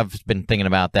like I've been thinking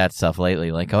about that stuff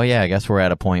lately. Like, oh yeah, I guess we're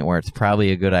at a point where it's probably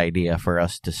a good idea for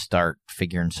us to start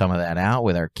figuring some of that out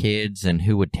with our kids and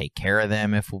who would take care of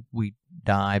them if we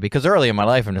die. Because early in my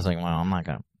life, I'm just like, well, I'm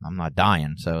not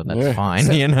dying, so that's fine,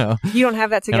 So you don't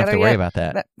have that together Don't have to yet? worry about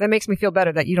that. That makes me feel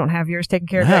better that you don't have yours taken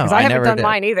care of. No, Because I haven't never done did.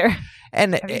 mine either.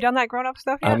 And Have you done that grown-up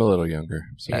stuff yet? I'm a little younger.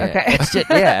 So. Okay. It's just,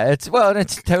 it's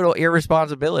total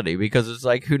irresponsibility because it's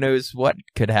like, who knows what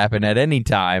could happen at any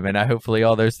time, and hopefully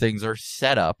all those things are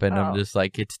set up, and I'm just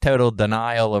like, it's total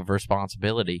denial of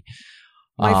responsibility.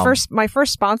 My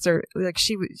first sponsor, like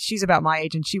she's about my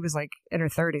age, and she was like in her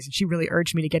 30s, and she really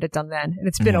urged me to get it done then. And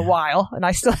it's been a while, and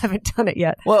I still haven't done it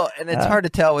yet. Well, and it's hard to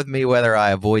tell with me whether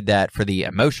I avoid that for the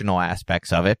emotional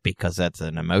aspects of it, because that's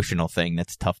an emotional thing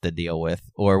that's tough to deal with,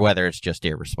 or whether it's just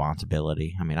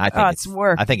irresponsibility. I mean, I think it's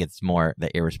work. I think it's more the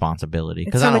irresponsibility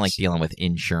because It's so I don't much- like dealing with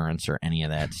insurance or any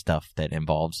of that stuff that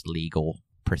involves legal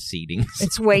proceedings.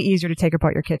 It's way easier to take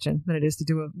apart your kitchen than it is to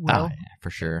do a will. Oh, yeah,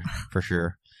 for sure.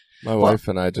 My wife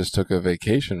and I just took a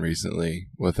vacation recently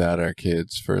without our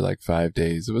kids for like 5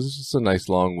 days. It was just a nice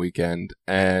long weekend.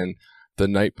 And the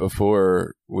night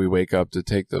before we wake up to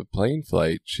take the plane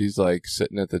flight, she's like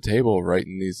sitting at the table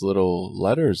writing these little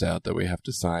letters out that we have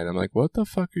to sign. I'm like, what the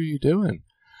fuck are you doing?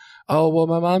 Oh, well,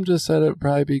 my mom just said it'd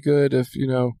probably be good if,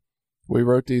 we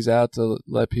wrote these out to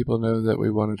let people know that we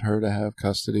wanted her to have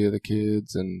custody of the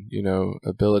kids and,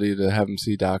 ability to have them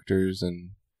see doctors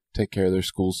and take care of their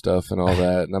school stuff and all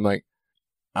that. And I'm like,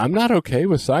 I'm not okay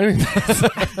with signing this.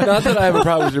 Not that I have a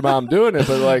problem with your mom doing it,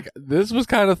 but like, this was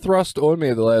kind of thrust on me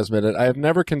at the last minute. I have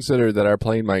never considered that our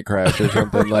plane might crash or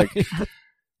something. Like,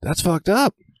 that's fucked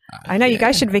up. I know you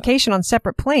guys should vacation on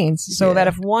separate planes so that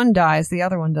if one dies, the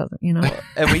other one doesn't,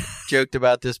 And we joked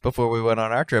about this before we went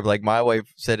on our trip. Like, my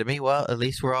wife said to me, well, at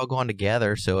least we're all going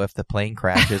together, so if the plane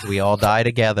crashes, we all die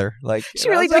together. Like, She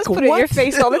really I was does put it in your what?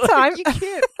 face all the time. Like,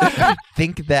 you can't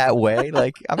think that way.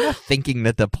 Like, I'm not thinking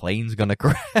that the plane's going to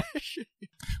crash.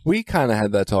 We kind of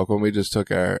had that talk when we just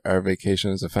took our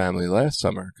vacation as a family last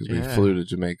summer because we Yeah. flew to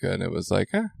Jamaica and it was like,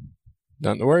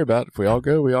 nothing to worry about. If we all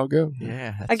go, we all go.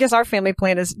 Yeah. I guess our family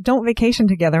plan is don't vacation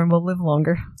together and we'll live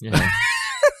longer. Yeah.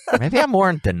 Maybe I'm more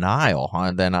in denial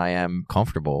than I am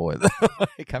comfortable with.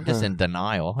 Like, I'm just in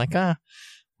denial. Like,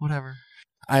 whatever.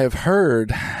 I have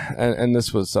heard, and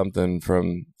this was something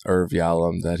from Irv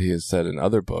Yalom that he has said in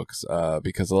other books,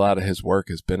 because a lot of his work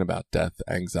has been about death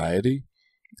anxiety.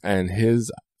 And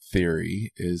his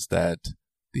theory is that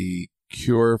the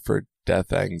cure for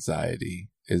death anxiety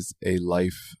is a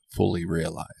life fully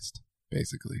realized,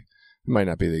 basically. It might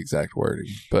not be the exact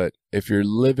wording, but if you're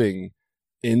living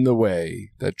in the way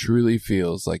that truly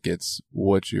feels like it's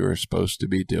what you are supposed to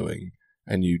be doing,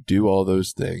 and you do all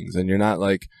those things, and you're not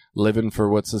like living for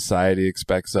what society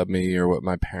expects of me or what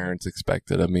my parents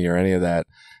expected of me or any of that,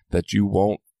 that you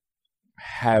won't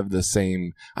have the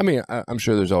same, I mean, I'm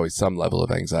sure there's always some level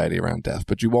of anxiety around death,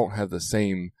 but you won't have the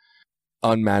same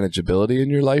unmanageability in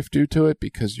your life due to it,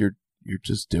 because you're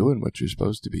just doing what you're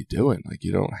supposed to be doing. Like,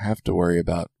 you don't have to worry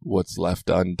about what's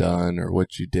left undone or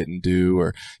what you didn't do,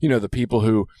 or, you know, the people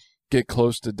who get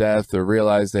close to death or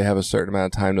realize they have a certain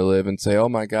amount of time to live and say, oh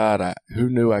my God, who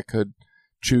knew I could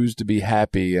choose to be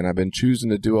happy? And I've been choosing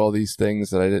to do all these things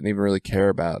that I didn't even really care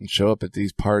about, and show up at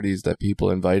these parties that people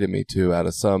invited me to out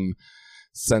of some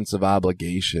sense of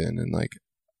obligation. And like,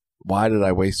 why did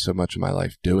I waste so much of my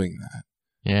life doing that?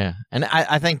 Yeah. And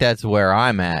I think that's where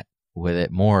I'm at with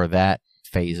it, more of that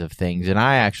phase of things. And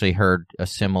I actually heard a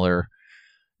similar,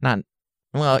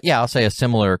 I'll say a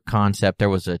similar concept. There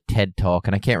was a TED Talk,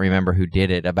 and I can't remember who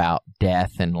did it, about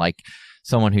death, and like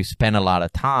someone who spent a lot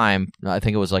of time, I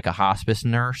think it was like a hospice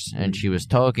nurse, and she was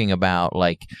talking about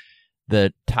like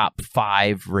the top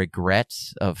 5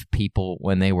 regrets of people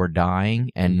when they were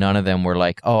dying, and none of them were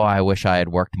like, oh, I wish I had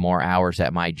worked more hours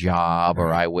at my job,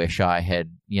 or I wish I had,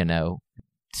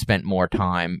 spent more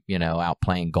time, out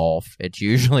playing golf. It's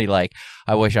usually like,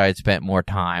 I wish I had spent more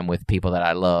time with people that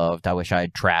I loved. I wish I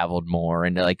had traveled more.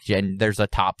 And there's a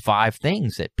top 5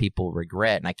 things that people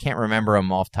regret. And I can't remember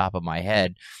them off the top of my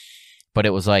head, but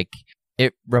it was like,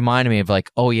 it reminded me of like,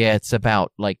 oh yeah, it's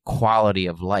about like quality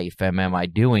of life. Am I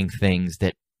doing things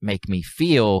that make me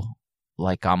feel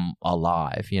like I'm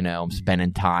alive? I'm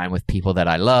spending time with people that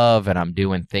I love, and I'm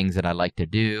doing things that I like to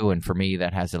do. And for me,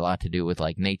 that has a lot to do with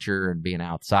like nature and being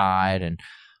outside. And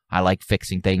I like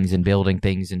fixing things and building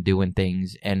things and doing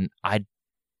things. And I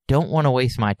don't want to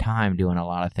waste my time doing a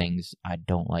lot of things I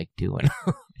don't like doing.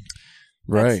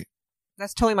 Right.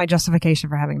 That's totally my justification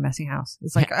for having a messy house.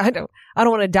 It's like, I don't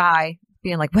want to die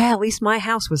being like, well, at least my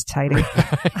house was tidy.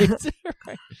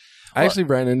 I actually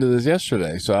ran into this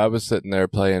yesterday. So I was sitting there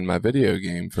playing my video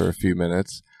game for a few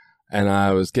minutes, and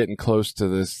I was getting close to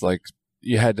this, like,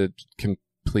 you had to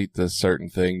complete this certain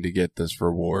thing to get this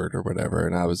reward or whatever.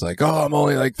 And I was like, oh, I'm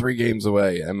only like 3 games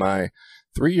away. And my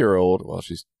 3-year-old, well,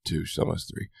 she's 2, she's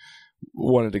almost 3,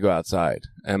 wanted to go outside.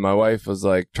 And my wife was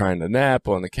like trying to nap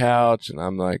on the couch. And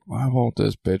I'm like, why won't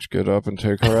this bitch get up and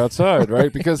take her outside?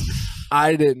 Right? Because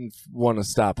I didn't want to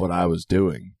stop what I was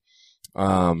doing.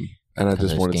 And I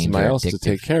just wanted somebody else to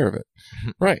take care of it.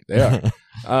 Right. They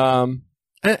are.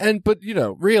 But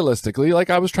realistically, like,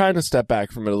 I was trying to step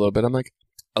back from it a little bit. I'm like,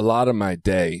 a lot of my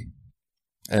day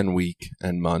and week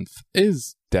and month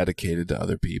is dedicated to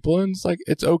other people. And it's like,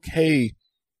 it's okay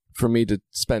for me to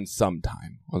spend some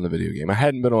time on the video game. I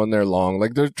hadn't been on there long.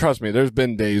 Like, trust me, there's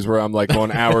been days where I'm like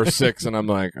on hour 6 and I'm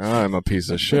like, I'm a piece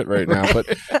of shit right now.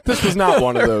 But this was not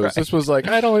one of those. Right. This was like,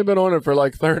 I'd only been on it for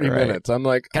like 30 minutes. I'm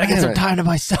like, gotta get some time to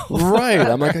myself. Right.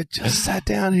 I'm like, I just sat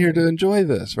down here to enjoy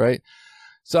this. Right.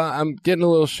 So I'm getting a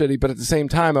little shitty, but at the same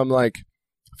time, I'm like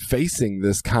facing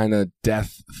this kind of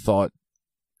death thought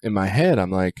in my head.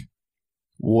 I'm like,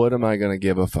 what am I going to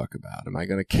give a fuck about? Am I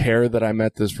going to care that I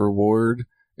met this reward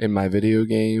in my video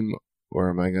game, or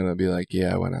am I going to be like,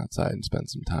 yeah, I went outside and spent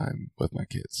some time with my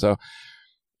kids? So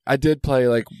I did play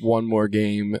like one more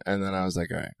game, and then I was like,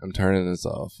 all right, I'm turning this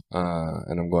off,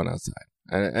 and I'm going outside.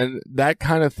 And that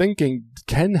kind of thinking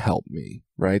can help me,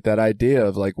 right? That idea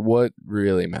of like, what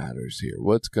really matters here?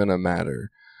 What's going to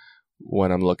matter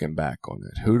when I'm looking back on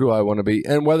it? Who do I want to be?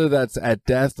 And whether that's at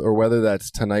death or whether that's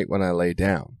tonight when I lay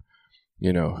down,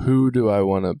 who do I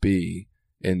want to be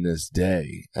in this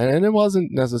day? And it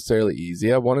wasn't necessarily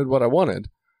easy. I wanted what I wanted,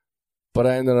 but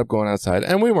I ended up going outside,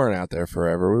 and we weren't out there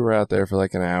forever. We were out there for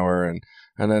like an hour, and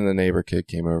then the neighbor kid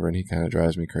came over, and he kind of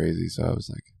drives me crazy. So I was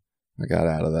like, I got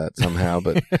out of that somehow,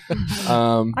 but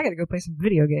I gotta go play some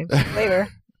video games later.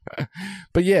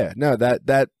 But yeah, no,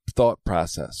 that thought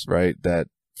process, right? That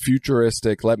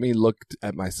futuristic, let me look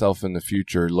at myself in the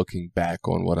future, looking back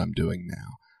on what I'm doing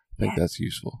now. I think that's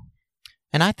useful.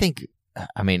 And I think,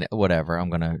 whatever, I'm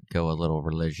going to go a little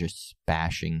religious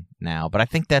bashing now, but I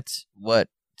think that's what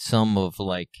some of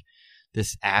like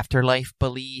this afterlife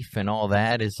belief and all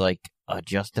that is like a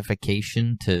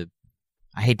justification to,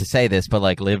 I hate to say this, but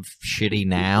like live shitty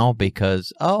now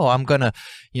because, I'm going to,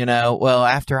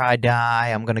 after I die,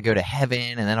 I'm going to go to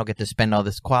heaven and then I'll get to spend all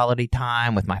this quality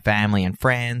time with my family and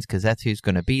friends because that's who's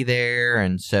going to be there.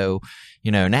 And so,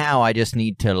 now I just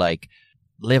need to like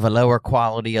live a lower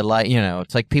quality of life.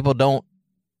 It's like people don't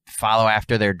follow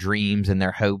after their dreams and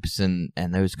their hopes and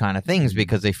those kind of things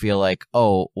because they feel like,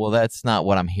 that's not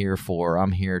what I'm here for.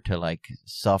 I'm here to like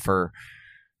suffer,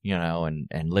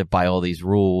 and live by all these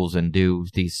rules and do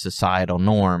these societal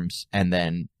norms. And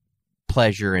then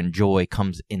pleasure and joy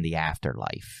comes in the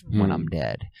afterlife when I'm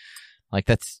dead. Like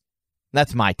that's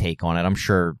my take on it. I'm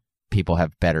sure people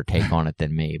have better take on it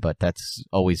than me, but that's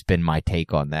always been my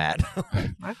take on that.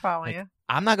 I follow you.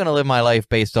 I'm not going to live my life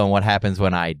based on what happens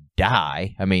when I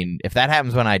die. I mean, if that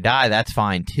happens when I die, that's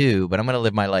fine too, but I'm going to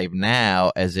live my life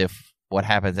now as if what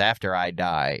happens after I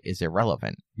die is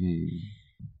irrelevant.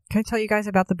 Can I tell you guys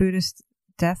about the Buddhist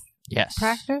death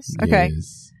practice? Okay.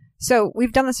 Yes. So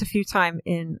we've done this a few times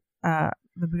in the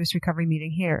Buddhist recovery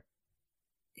meeting here.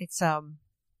 It's a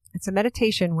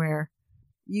meditation where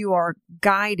you are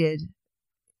guided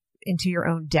into your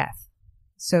own death.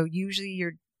 So usually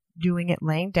you're doing it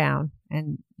laying down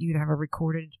and you have a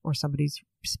recorded or somebody's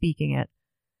speaking it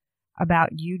about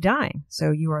you dying.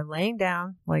 So you are laying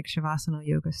down like Shavasana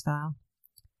yoga style.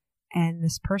 And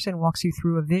this person walks you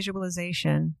through a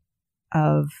visualization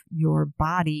of your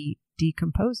body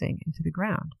decomposing into the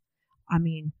ground. I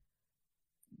mean,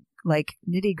 like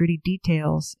nitty-gritty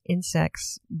details,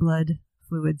 insects, blood,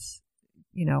 fluids,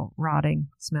 rotting,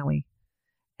 smelly.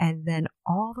 And then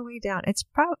all the way down, it's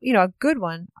probably, a good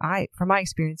one, from my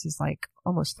experience, is like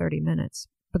almost 30 minutes,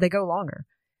 but they go longer.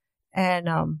 And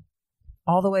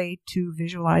all the way to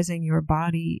visualizing your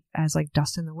body as like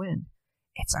dust in the wind.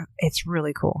 It's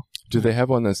really cool. Do they have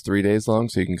one that's 3 days long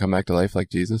so you can come back to life like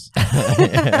Jesus?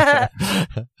 I'll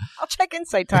check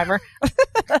Insight Timer.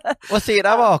 Well, see, and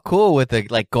I'm all cool with the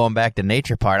like going back to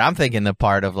nature part. I'm thinking the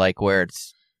part of like where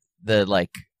it's the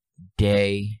like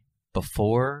day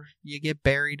before you get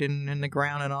buried in the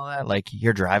ground and all that. Like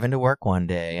you're driving to work one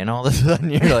day and all of a sudden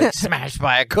you're like smashed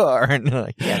by a car and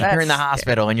like, you're in the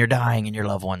hospital and you're dying and your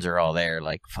loved ones are all there.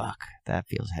 Like, fuck, that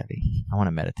feels heavy. I want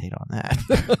to meditate on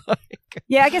that.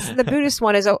 Yeah, I guess the Buddhist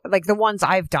one is like the ones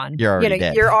I've done. You're already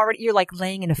dead. You're like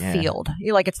laying in a field.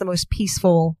 You're like, it's the most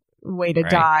peaceful way to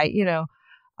die,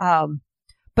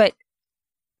 but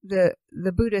the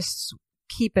Buddhists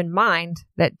keep in mind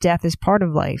that death is part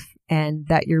of life and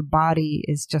that your body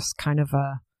is just kind of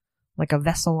a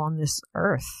vessel on this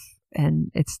earth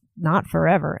and it's not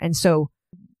forever. And so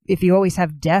if you always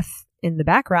have death in the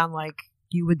background, like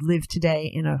you would live today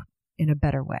in a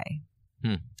better way.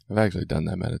 I've actually done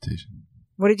that meditation.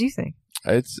 What did you think?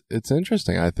 It's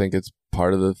interesting. I think it's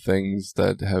part of the things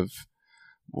that have,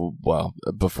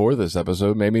 before this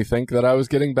episode, made me think that I was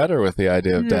getting better with the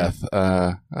idea of death.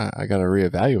 I got to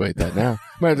reevaluate that now.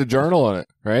 I might have to journal on it,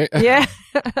 right? Yeah.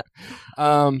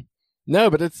 No,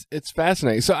 but it's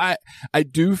fascinating. So I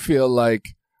do feel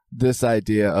like this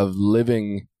idea of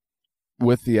living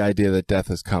with the idea that death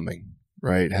is coming,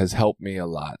 right, has helped me a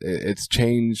lot. It's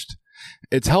changed.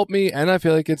 It's helped me, and I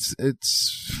feel like it's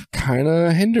kind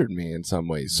of hindered me in some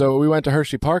ways. So we went to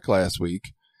Hershey Park last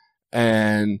week,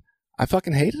 and I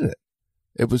fucking hated it.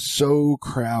 It was so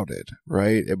crowded,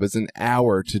 right? It was an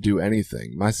hour to do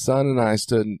anything. My son and I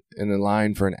stood in a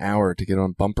line for an hour to get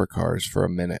on bumper cars for a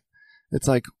minute. It's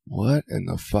like, what in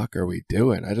the fuck are we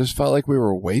doing? I just felt like we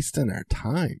were wasting our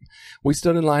time. We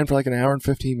stood in line for like an hour and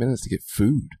 15 minutes to get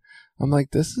food. I'm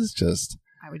like, this is just...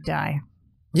 I would die.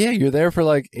 Yeah, you're there for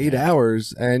like 8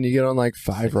 hours and you get on like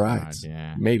 5 rides.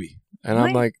 Maybe. And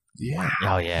I'm like, yeah.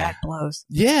 Wow, that blows.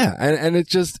 Yeah. And it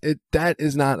just, that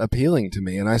is not appealing to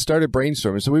me. And I started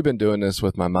brainstorming. So we've been doing this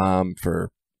with my mom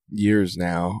for years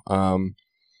now. And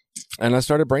I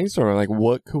started brainstorming, like,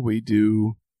 what could we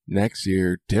do next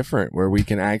year different where we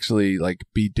can actually like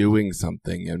be doing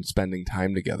something and spending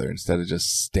time together instead of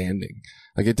just standing.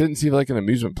 Like it didn't seem like an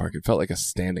amusement park. It felt like a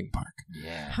standing park.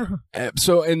 Yeah.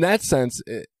 So in that sense,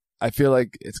 I feel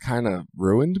like it's kind of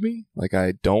ruined me. Like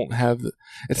I don't have,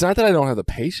 it's not that I don't have the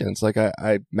patience. Like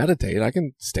I meditate. I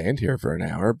can stand here for an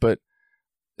hour, but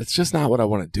it's just not what I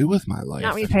want to do with my life.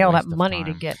 Not when you pay all that money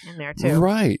to get in there too.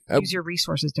 Right. Use your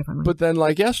resources differently. But then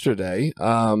like yesterday,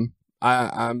 I'm,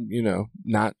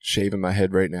 not shaving my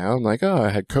head right now. I'm like, I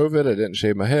had COVID. I didn't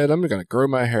shave my head. I'm going to grow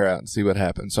my hair out and see what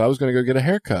happens. So I was going to go get a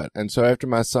haircut. And so after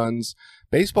my son's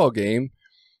baseball game,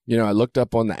 I looked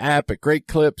up on the app at Great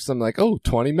Clips. I'm like,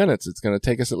 20 minutes. It's going to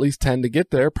take us at least 10 to get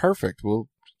there. Perfect. We'll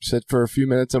sit for a few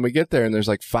minutes, and we get there, and there's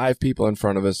like 5 people in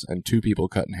front of us and 2 people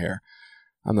cutting hair.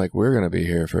 I'm like, we're going to be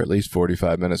here for at least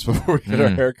 45 minutes before we get our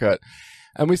hair cut.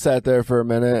 And we sat there for a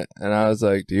minute, and I was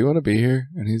like, do you want to be here?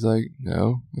 And he's like,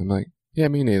 no. I'm like, yeah,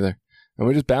 me neither. And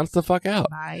we just bounced the fuck out.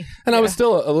 Bye. And I was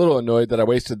still a little annoyed that I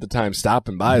wasted the time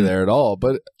stopping by there at all.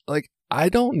 But, like, I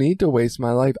don't need to waste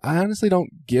my life. I honestly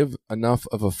don't give enough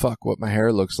of a fuck what my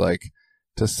hair looks like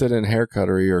to sit in hair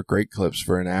cuttery or Great Clips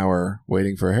for an hour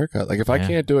waiting for a haircut. Like, if I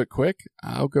can't do it quick,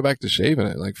 I'll go back to shaving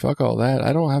it. Like, fuck all that.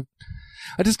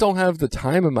 I just don't have the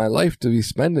time in my life to be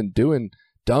spending doing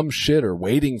dumb shit or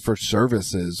waiting for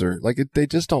services or, like, they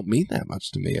just don't mean that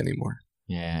much to me anymore.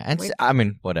 Yeah, and I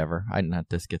mean, whatever. Not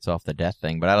this gets off the death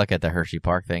thing, but I look at the Hershey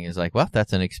Park thing as like, well,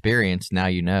 that's an experience. Now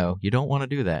you know. You don't want to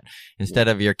do that. Instead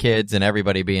of your kids and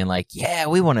everybody being like, yeah,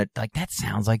 we want to, like, that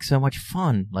sounds like so much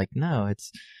fun. Like, no, it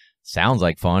sounds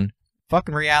like fun.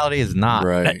 Fucking reality is not,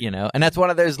 right. You know? And that's one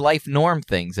of those life norm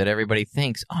things that everybody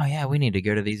thinks, oh, yeah, we need to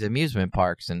go to these amusement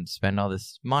parks and spend all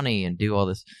this money and do all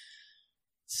this.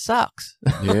 Sucks.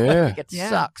 Yeah. It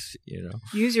sucks, you know?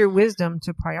 Use your wisdom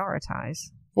to prioritize.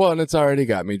 Well, and it's already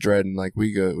got me dreading. Like,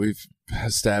 we've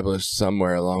established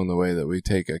somewhere along the way that we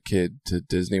take a kid to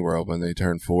Disney World when they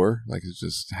turn 4. Like, it's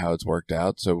just how it's worked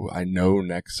out. So I know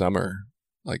next summer,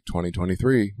 like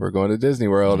 2023, we're going to Disney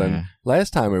World. And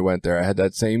last time we went there, I had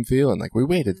that same feeling. Like, we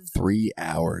waited 3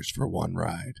 hours for one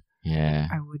ride. Yeah.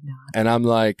 I would not. And I'm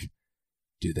like,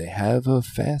 do they have a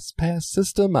fast pass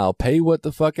system? I'll pay what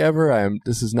the fuck ever.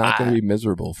 This is not going to be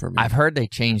miserable for me. I've heard they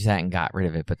changed that and got rid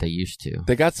of it, but they used to.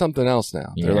 They got something else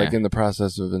now. Yeah. They're like in the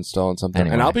process of installing something.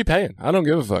 Anyway. And I'll be paying. I don't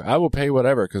give a fuck. I will pay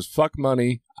whatever because fuck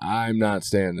money. I'm not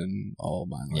standing all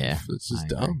my life. Yeah, It's just I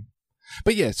dumb. agree.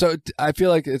 But yeah, so I feel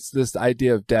like it's this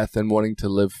idea of death and wanting to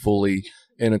live fully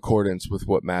in accordance with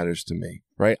what matters to me,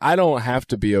 right? I don't have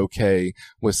to be okay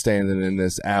with standing in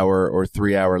this hour or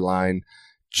 3 hour line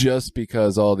just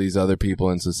because all these other people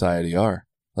in society are.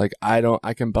 Like, I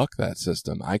can buck that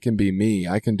system. I can be me.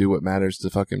 I can do what matters to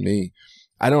fucking me.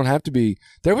 I don't have to be.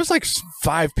 There was like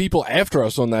 5 people after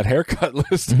us on that haircut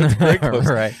list.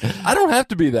 Right. I don't have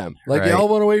to be them. Like, Right. y'all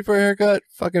want to wait for a haircut?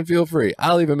 Fucking feel free.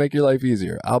 I'll even make your life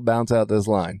easier. I'll bounce out this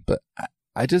line. But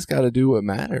I just got to do what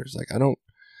matters. Like,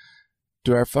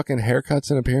 do our fucking haircuts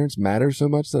and appearance matter so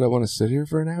much that I want to sit here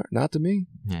for an hour? Not to me.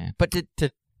 Yeah. But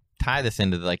to tie this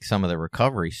into like some of the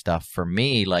recovery stuff for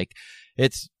me, like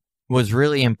was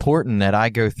really important that I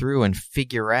go through and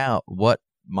figure out what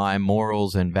my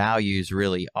morals and values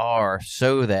really are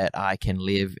so that I can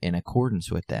live in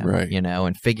accordance with them, right. You know,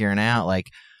 and figuring out like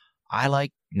I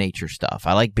like nature stuff.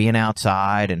 I like being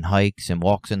outside and hikes and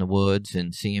walks in the woods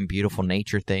and seeing beautiful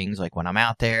nature things. Like when I'm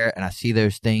out there and I see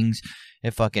those things,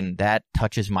 that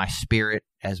touches my spirit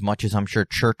as much as I'm sure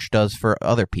church does for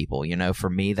other people. You know, for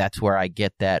me, that's where I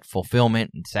get that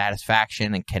fulfillment and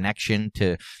satisfaction and connection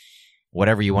to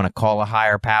whatever you want to call a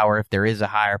higher power. If there is a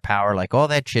higher power, like all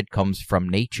that shit comes from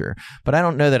nature. But I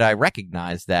don't know that I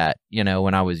recognized that, you know,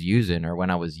 when I was using or when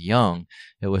I was young.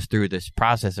 It was through this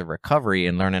process of recovery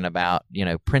and learning about, you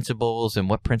know, principles and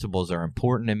what principles are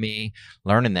important to me.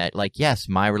 Learning that, like, yes,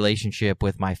 my relationship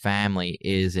with my family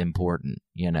is important,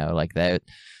 you know, like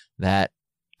that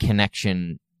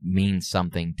connection means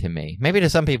something to me. Maybe to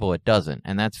some people it doesn't,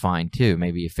 and that's fine too.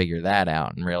 Maybe you figure that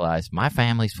out and realize my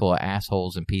family's full of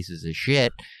assholes and pieces of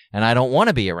shit, and I don't want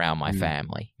to be around my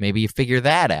family. Maybe you figure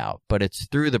that out, but it's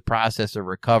through the process of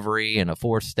recovery and a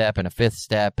 4th step and a 5th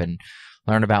step and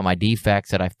learn about my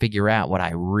defects that I figure out what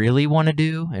I really want to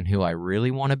do and who I really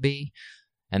want to be.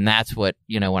 And that's what,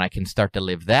 you know, when I can start to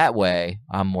live that way,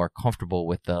 I'm more comfortable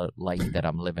with the life that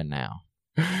I'm living now.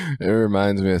 It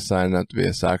reminds me of signing up to be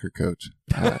a soccer coach.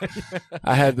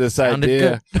 I had this Sounded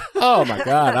idea. Oh my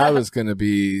God, I was going to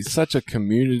be such a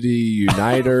community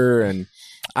uniter, and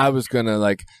I was going to,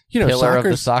 like, you know, Pillar of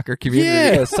the soccer community.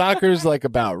 Yeah, soccer's like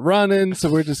about running, so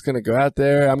we're just going to go out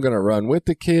there. I'm going to run with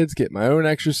the kids, get my own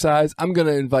exercise. I'm going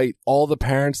to invite all the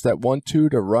parents that want to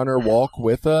run or walk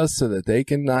with us so that they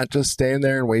can not just stand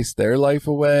there and waste their life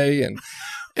away. And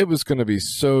it was going to be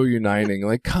so uniting.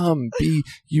 Like,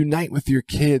 unite with your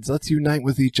kids. Let's unite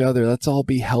with each other. Let's all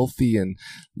be healthy. And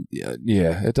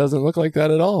yeah, it doesn't look like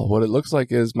that at all. What it looks like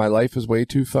is my life is way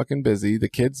too fucking busy. The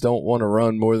kids don't want to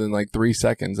run more than like 3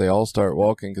 seconds. They all start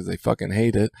walking because they fucking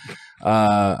hate it.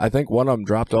 I think one of them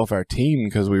dropped off our team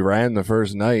because we ran the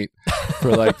first night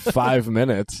for like 5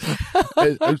 minutes.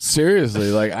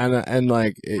 Seriously, like, and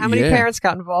like, how many parents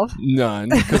got involved? None,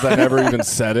 because I never even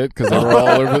said it, because they were all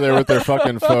over there with their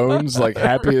fucking phones, like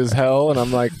happy as hell. And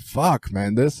I'm like, fuck,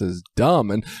 man, this is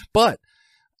dumb. But,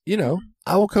 you know,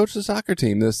 I will coach the soccer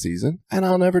team this season, and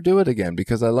I'll never do it again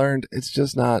because I learned it's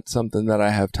just not something that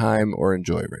I have time or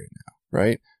enjoy right now,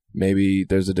 right? Maybe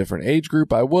there's a different age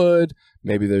group I would.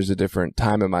 Maybe there's a different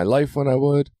time in my life when I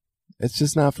would. It's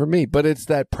just not for me. But it's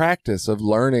that practice of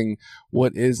learning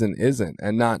what is and isn't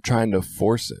and not trying to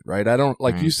force it, right? I don't,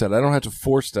 like you said, I don't have to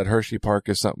force that Hershey Park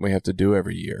is something we have to do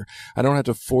every year. I don't have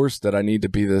to force that I need to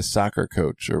be this soccer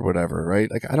coach or whatever,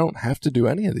 right? Like, I don't have to do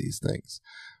any of these things.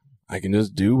 I can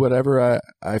just do whatever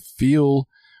I feel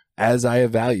as I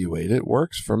evaluate it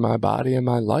works for my body and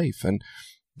my life. And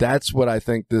that's what I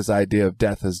think this idea of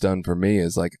death has done for me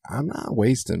is like, I'm not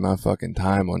wasting my fucking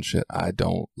time on shit I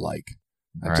don't like.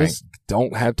 I just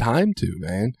don't have time to,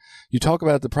 man. You talk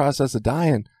about the process of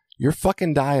dying. You're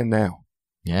fucking dying now.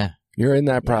 Yeah. You're in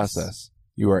that process.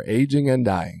 You are aging and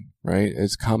dying, right?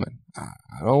 It's coming. I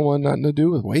don't want nothing to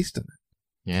do with wasting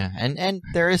it. Yeah. And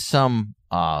there is some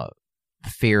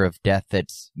fear of death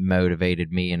that's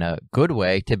motivated me in a good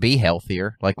way to be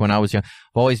healthier. Like when I was young, I've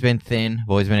always been thin, I've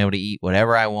always been able to eat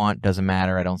whatever I want, doesn't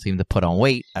matter. I don't seem to put on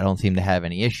weight. I don't seem to have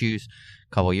any issues.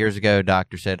 A couple of years ago,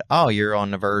 doctor said, oh, you're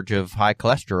on the verge of high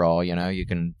cholesterol. You know, you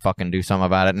can fucking do something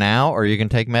about it now, or you can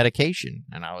take medication.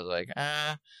 And I was like,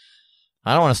 I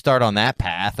don't want to start on that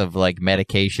path of like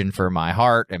medication for my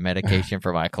heart and medication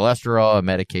for my cholesterol and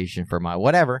medication for my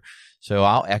whatever. So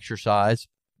I'll exercise,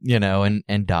 you know,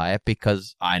 and diet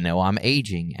because I know I'm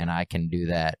aging and I can do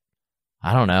that.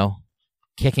 I don't know,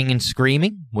 kicking and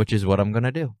screaming, which is what I'm going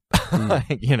to do.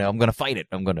 You know, I'm going to fight it.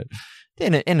 I'm going to,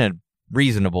 in a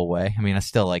reasonable way. I mean, I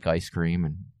still like ice cream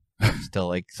and still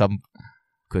like some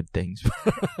good things.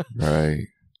 Right.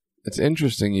 It's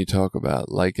interesting you talk about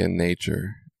like in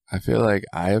nature. I feel like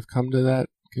I have come to that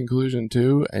conclusion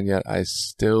too, and yet I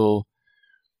still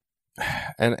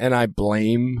and I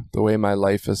blame the way my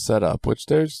life is set up, which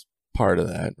there's part of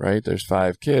that, right? There's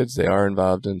 5 kids. They are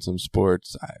involved in some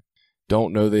sports. I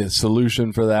don't know the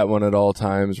solution for that one at all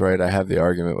times, right? I have the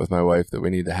argument with my wife that we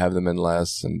need to have them in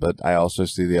less, but I also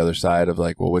see the other side of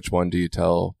like, well, which one do you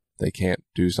tell they can't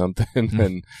do something?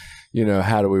 And, you know,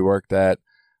 how do we work that?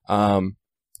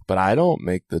 But I don't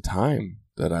make the time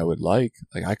that I would like.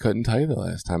 Like, I couldn't tell you the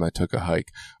last time I took a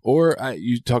hike. Or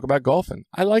you talk about golfing.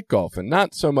 I like golfing,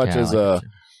 not so much as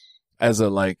a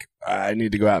like, I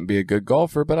need to go out and be a good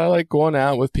golfer, but I like going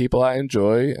out with people I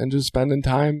enjoy and just spending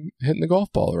time hitting the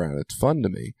golf ball around. It's fun to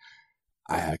me.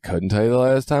 I couldn't tell you the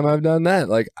last time I've done that.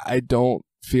 Like, I don't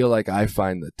feel like I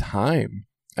find the time.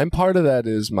 And part of that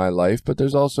is my life, but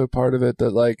there's also part of it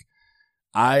that like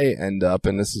I end up,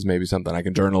 and this is maybe something I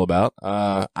can journal about,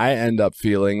 I end up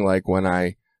feeling like when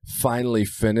I finally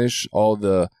finish all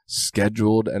the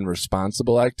scheduled and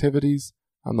responsible activities,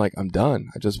 I'm like, I'm done.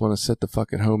 I just want to sit the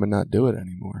fuck at home and not do it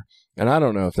anymore. And I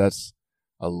don't know if that's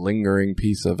a lingering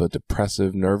piece of a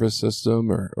depressive nervous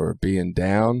system or being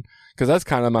down, because that's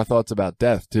kind of my thoughts about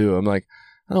death too. I'm like,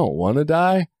 I don't want to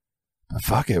die, but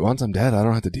fuck it. Once I'm dead, I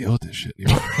don't have to deal with this shit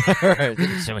anymore. Right.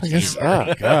 It's so much easier.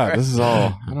 Oh God, this is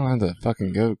all. I don't have to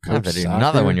fucking go coach. You have to do soccer.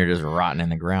 nothing when you're just rotting in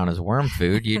the ground as worm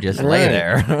food. You just lay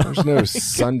there. There's no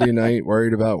Sunday night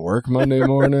worried about work Monday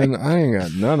morning. I ain't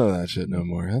got none of that shit no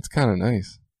more. That's kind of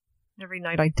nice. Every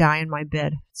night I die in my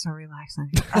bed. It's so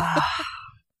relaxing.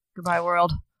 Goodbye,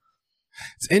 world.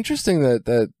 It's interesting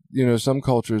that you know, some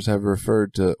cultures have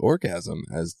referred to orgasm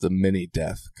as the mini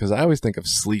death, because I always think of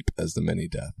sleep as the mini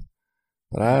death.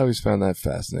 But I always found that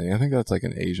fascinating. I think that's like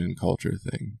an Asian culture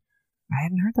thing. I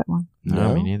hadn't heard that one.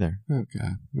 No, me neither. Oh,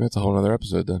 God. That's a whole other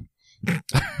episode then.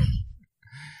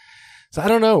 So I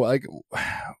don't know, like,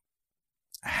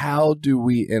 how do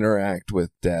we interact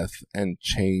with death and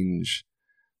change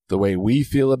the way we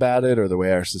feel about it or the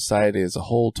way our society as a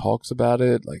whole talks about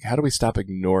it? Like, how do we stop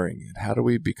ignoring it? How do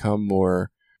we become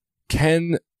more...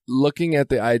 Can looking at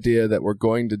the idea that we're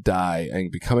going to die and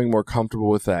becoming more comfortable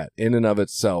with that in and of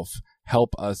itself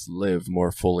help us live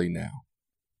more fully now?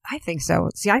 I think so.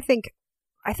 See, I think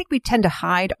we tend to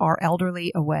hide our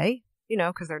elderly away, you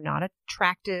know, because they're not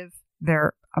attractive.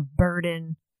 They're a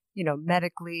burden, you know,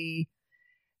 medically.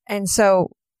 And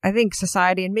so I think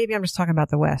society, and maybe I'm just talking about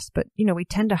the West, but, you know, we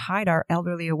tend to hide our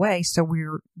elderly away. So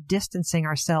we're distancing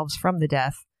ourselves from the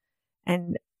death.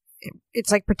 And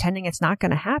it's like pretending it's not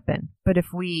going to happen. But if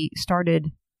we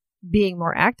started being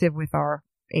more active with our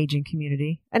aging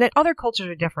community, and other cultures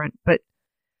are different, but,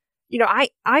 you know,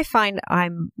 I find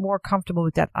I'm more comfortable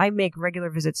with death. I make regular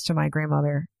visits to my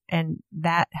grandmother, and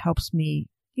that helps me.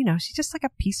 You know, she's just like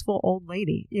a peaceful old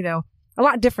lady, you know, a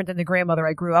lot different than the grandmother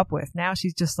I grew up with. Now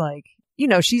she's just like, you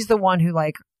know, she's the one who,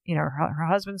 like, you know, her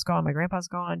husband's gone, my grandpa's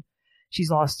gone. She's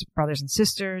lost brothers and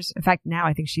sisters. In fact, now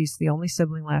I think she's the only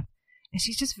sibling left. And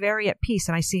she's just very at peace.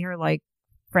 And I see her like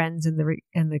friends in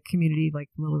the community, like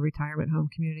little retirement home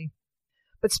community.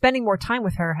 But spending more time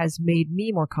with her has made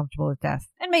me more comfortable with death,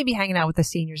 and maybe hanging out with the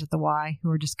seniors at the Y who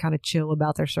are just kind of chill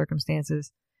about their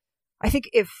circumstances. I think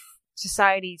if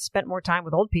society spent more time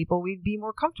with old people, we'd be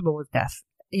more comfortable with death,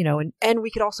 you know, and we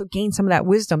could also gain some of that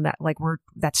wisdom that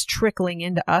that's trickling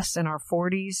into us in our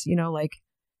 40s, you know, like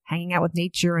hanging out with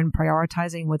nature and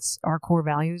prioritizing what's our core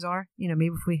values are. You know,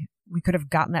 maybe if we could have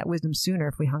gotten that wisdom sooner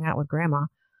if we hung out with grandma,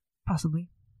 possibly.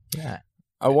 Yeah.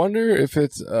 I wonder if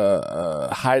it's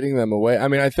hiding them away. I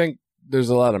mean, I think there's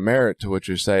a lot of merit to what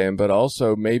you're saying, but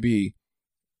also maybe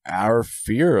our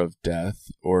fear of death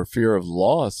or fear of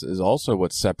loss is also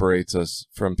what separates us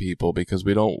from people, because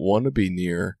we don't want to be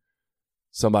near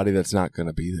somebody that's not going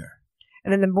to be there.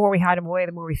 And then the more we hide them away,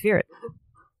 the more we fear it.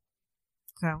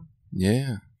 So.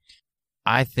 Yeah.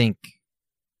 I think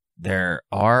there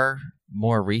are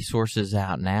more resources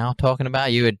out now talking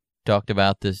about. You had talked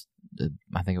about this.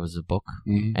 I think it was a book.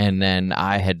 Mm-hmm. And then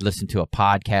I had listened to a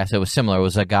podcast. It was similar. It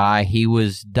was a guy, he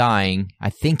was dying. I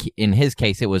think in his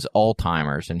case, it was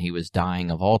Alzheimer's, and he was dying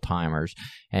of Alzheimer's.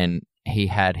 And he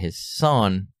had his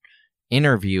son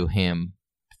interview him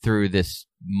through this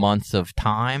months of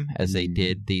time as they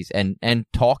did these, and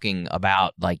talking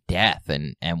about like death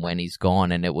and when he's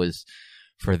gone. And it was,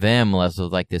 for them, was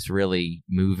like this really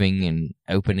moving and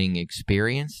opening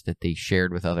experience that they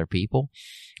shared with other people.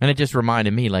 And it just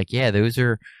reminded me, like, yeah, those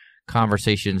are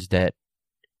conversations that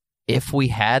if we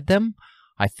had them,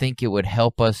 I think it would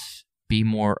help us be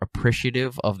more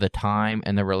appreciative of the time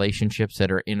and the relationships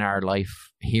that are in our life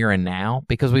here and now,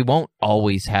 because we won't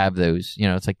always have those. You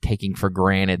know, it's like taking for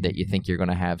granted that you think you're going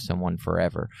to have someone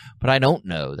forever. But I don't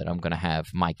know that I'm going to have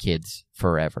my kids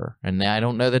forever. And I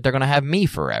don't know that they're going to have me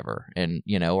forever, and,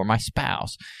 you know, or my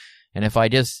spouse. And if I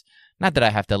just, not that I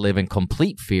have to live in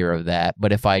complete fear of that,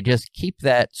 but if I just keep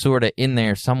that sort of in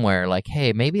there somewhere, like,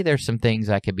 hey, maybe there's some things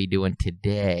I could be doing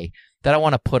today that I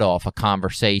want to put off, a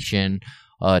conversation,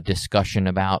 a discussion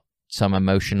about some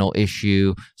emotional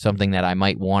issue, something that I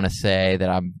might want to say that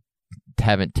I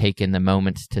haven't taken the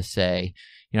moments to say.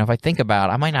 You know, if I think about,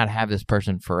 I might not have this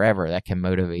person forever, that can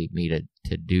motivate me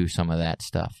to do some of that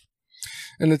stuff.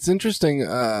 And it's interesting,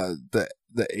 the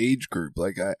age group,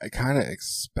 like I kind of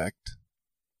expect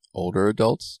older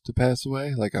adults to pass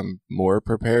away. Like I'm more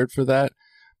prepared for that.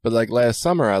 But like last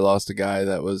summer, I lost a guy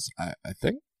that was, I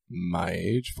think, my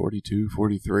age, 42,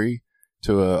 43,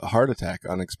 to a heart attack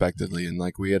unexpectedly. And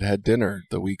like we had dinner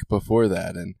the week before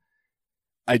that. And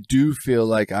I do feel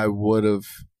like I would have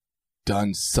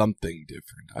done something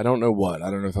different. I don't know what. I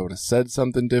don't know if I would have said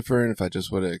something different, if I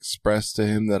just would have expressed to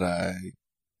him that I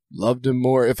loved him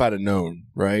more, if I'd have known,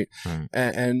 right?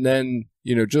 And then,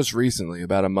 you know, just recently,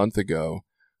 about a month ago,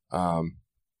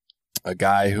 a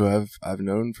guy who I've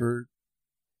known for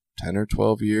 10 or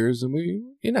 12 years, and we,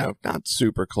 you know, not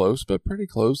super close, but pretty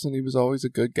close, and he was always a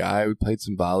good guy. We played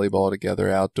some volleyball together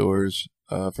outdoors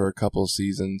for a couple of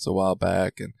seasons a while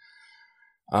back, and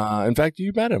in fact,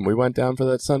 you met him. We went down for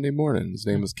that Sunday morning. His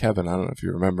name was Kevin. I don't know if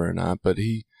you remember or not, but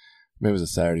maybe it was a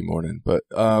Saturday morning, but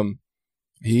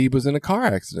he was in a car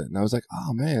accident, and I was like,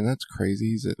 oh man, that's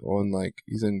crazy.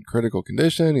 He's in critical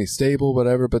condition, he's stable,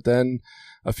 whatever. But then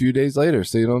a few days later,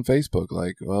 see it on Facebook,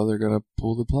 like, well, they're going to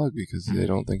pull the plug because they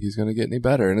don't think he's going to get any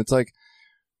better. And it's like,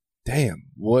 damn,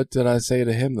 what did I say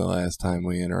to him the last time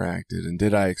we interacted? And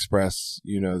did I express,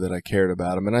 you know, that I cared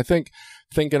about him? And I think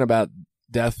thinking about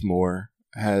death more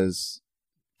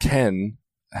can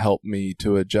help me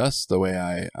to adjust the way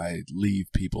I leave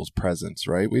people's presence,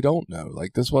 right? We don't know.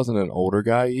 Like, this wasn't an older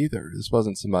guy either. This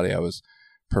wasn't somebody I was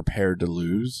prepared to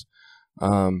lose.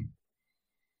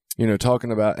 You know,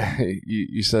 talking about,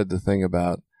 you said the thing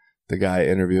about the guy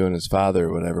interviewing his father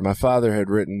or whatever. My father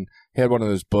he had one of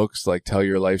those books, like Tell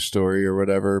Your Life Story or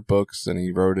whatever books, and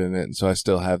he wrote in it. And so I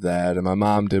still have that. And my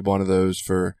mom did one of those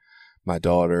for my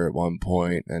daughter at one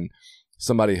point, and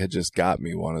somebody had just got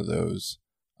me one of those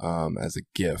as a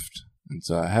gift. And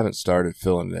so I haven't started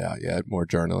filling it out yet, more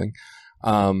journaling.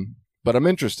 But I'm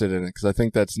interested in it because I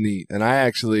think that's neat. And I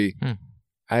actually,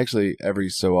 every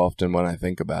so often when I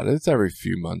think about it, it's every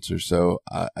few months or so,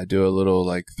 I do a little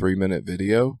like 3-minute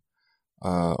video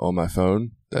on my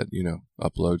phone that, you know,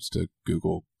 uploads to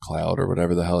Google Cloud or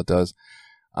whatever the hell it does.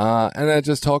 And I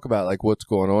just talk about like what's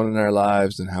going on in our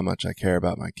lives and how much I care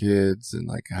about my kids, and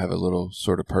like have a little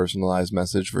sort of personalized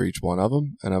message for each one of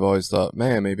them. And I've always thought,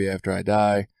 man, maybe after I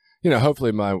die, you know,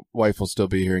 hopefully my wife will still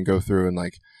be here and go through and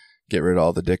like get rid of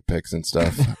all the dick pics and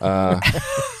stuff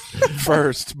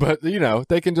first. But, you know,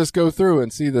 they can just go through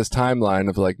and see this timeline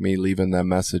of like me leaving them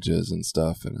messages and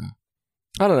stuff. And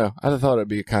I don't know. I thought it'd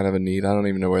be kind of a neat. I don't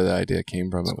even know where the idea came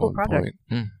from at one point.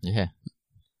 Yeah.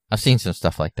 I've seen some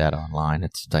stuff like that online.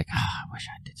 It's like, I wish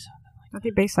I did something like that. Don't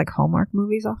they base like Hallmark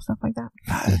movies off stuff like that?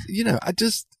 I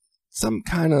just, some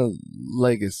kind of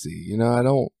legacy. I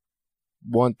don't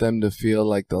want them to feel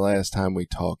like the last time we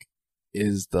talk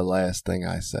is the last thing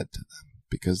I said to them.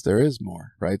 Because there is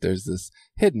more, right? There's this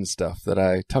hidden stuff that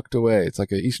I tucked away. It's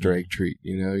like an Easter egg treat,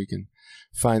 You can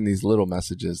find these little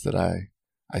messages that I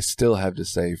still have to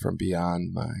say from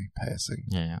beyond my passing.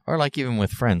 Yeah. Or like even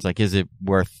with friends, like, is it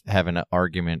worth having an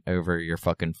argument over your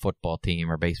fucking football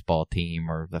team or baseball team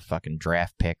or the fucking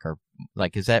draft pick? Or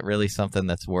like, is that really something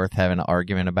that's worth having an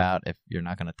argument about if you're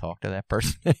not going to talk to that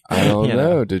person? I don't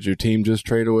know. Did your team just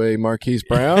trade away Marquise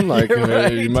Brown? Like,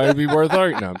 right. You might be worth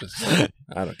arguing. No, I'm just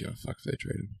I don't give a fuck if they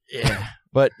trade him. Yeah.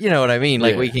 But you know what I mean?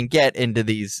 Like, we can get into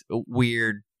these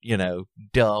weird,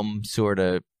 dumb sort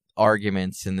of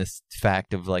arguments in this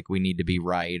fact of like we need to be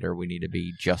right or we need to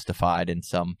be justified in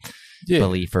some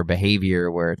belief or behavior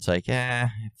where it's like,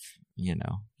 you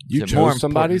chose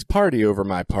somebody's party over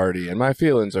my party and my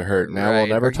feelings are hurt. Now we'll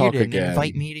never talk again.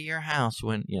 Invite me to your house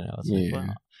when it's like,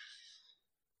 well.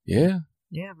 Yeah,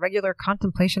 regular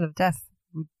contemplation of death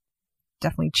would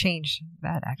definitely change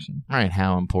that action. Right,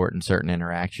 how important certain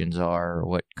interactions are or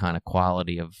what kind of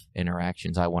quality of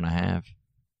interactions I want to have.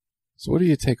 So what do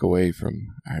you take away from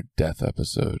our death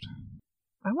episode?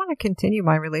 I want to continue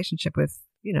my relationship with,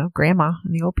 grandma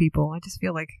and the old people. I just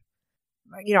feel like,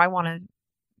 I want to,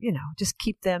 just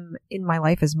keep them in my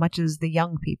life as much as the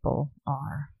young people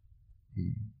are.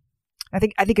 I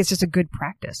think it's just a good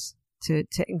practice to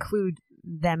include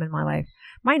them in my life.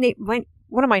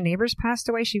 One of my neighbors passed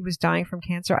away. She was dying from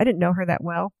cancer. I didn't know her that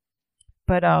well,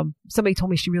 but somebody told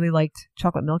me she really liked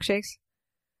chocolate milkshakes.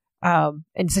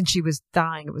 And since she was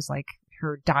dying, it was like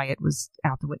her diet was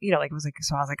out the window, it was like,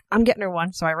 so I was like, I'm getting her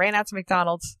one. So I ran out to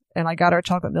McDonald's and I got her a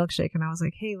chocolate milkshake and I was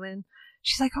like, hey, Lynn.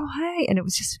 She's like, oh, hey. And it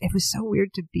was so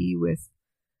weird to be with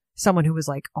someone who was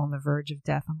like on the verge of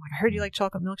death. I'm like, I heard you like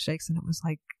chocolate milkshakes. And it was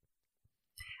like,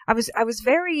 I was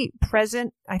very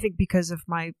present. I think because of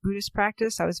my Buddhist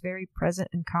practice, I was very present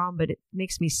and calm, but it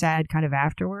makes me sad kind of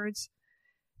afterwards.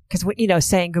 Because,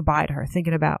 saying goodbye to her,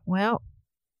 thinking about, well,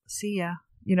 see ya.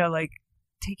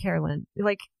 Take care, Lynn.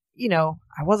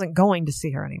 I wasn't going to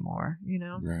see her anymore,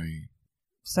 Right.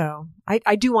 So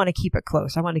I do want to keep it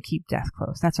close. I want to keep death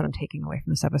close. That's what I'm taking away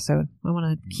from this episode. I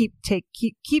want to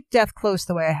keep death close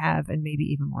the way I have, and maybe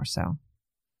even more so.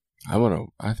 I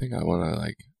think I want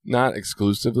to not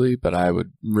exclusively, but I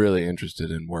would really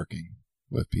interested in working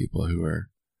with people who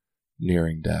are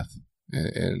nearing death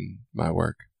in my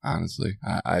work. Honestly,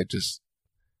 I'm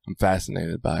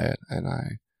fascinated by it, and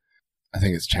I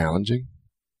think it's challenging,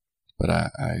 but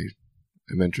I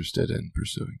am interested in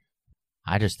pursuing it.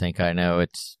 I just think I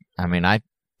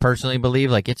personally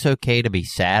believe it's okay to be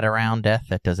sad around death.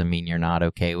 That doesn't mean you're not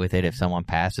okay with it. If someone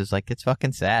passes, it's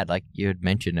fucking sad. Like you had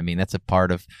mentioned, that's a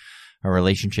part of a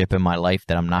relationship in my life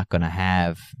that I'm not going to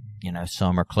have.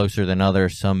 Some are closer than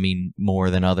others. Some mean more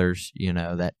than others.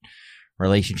 That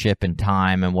relationship and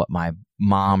time and what my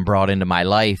mom brought into my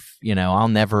life, I'll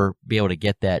never be able to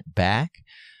get that back.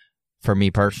 For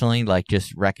me personally,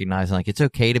 just recognizing it's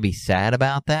okay to be sad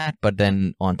about that, but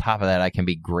then on top of that, I can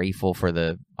be grateful for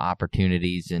the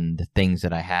opportunities and the things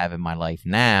that I have in my life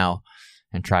now,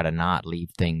 and try to not leave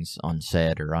things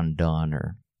unsaid or undone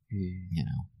or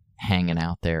hanging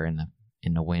out there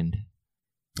in the wind.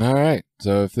 All right.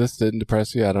 So if this didn't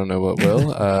depress you, I don't know what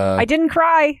will. I didn't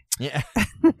cry. Yeah.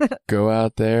 Go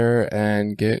out there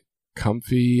and get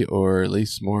comfy, or at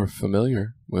least more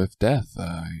familiar with death.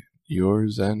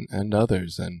 Yours and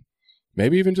others, and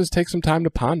maybe even just take some time to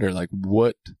ponder,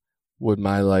 what would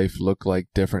my life look like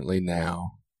differently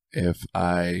now if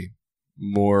I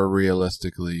more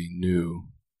realistically knew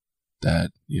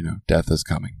that, death is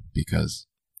coming, because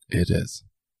it is.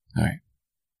 All right.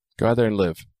 Go out there and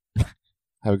live.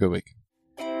 Have a good week.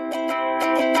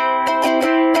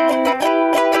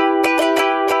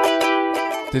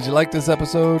 Did you like this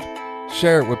episode?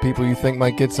 Share it with people you think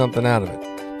might get something out of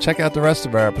it. Check out the rest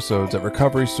of our episodes at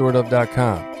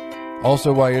recoverysortof.com.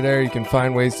 Also, while you're there, you can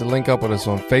find ways to link up with us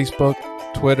on Facebook,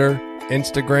 Twitter,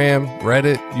 Instagram,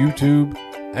 Reddit, YouTube,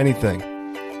 anything.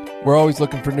 We're always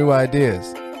looking for new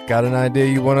ideas. Got an idea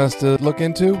you want us to look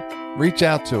into? Reach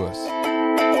out to us.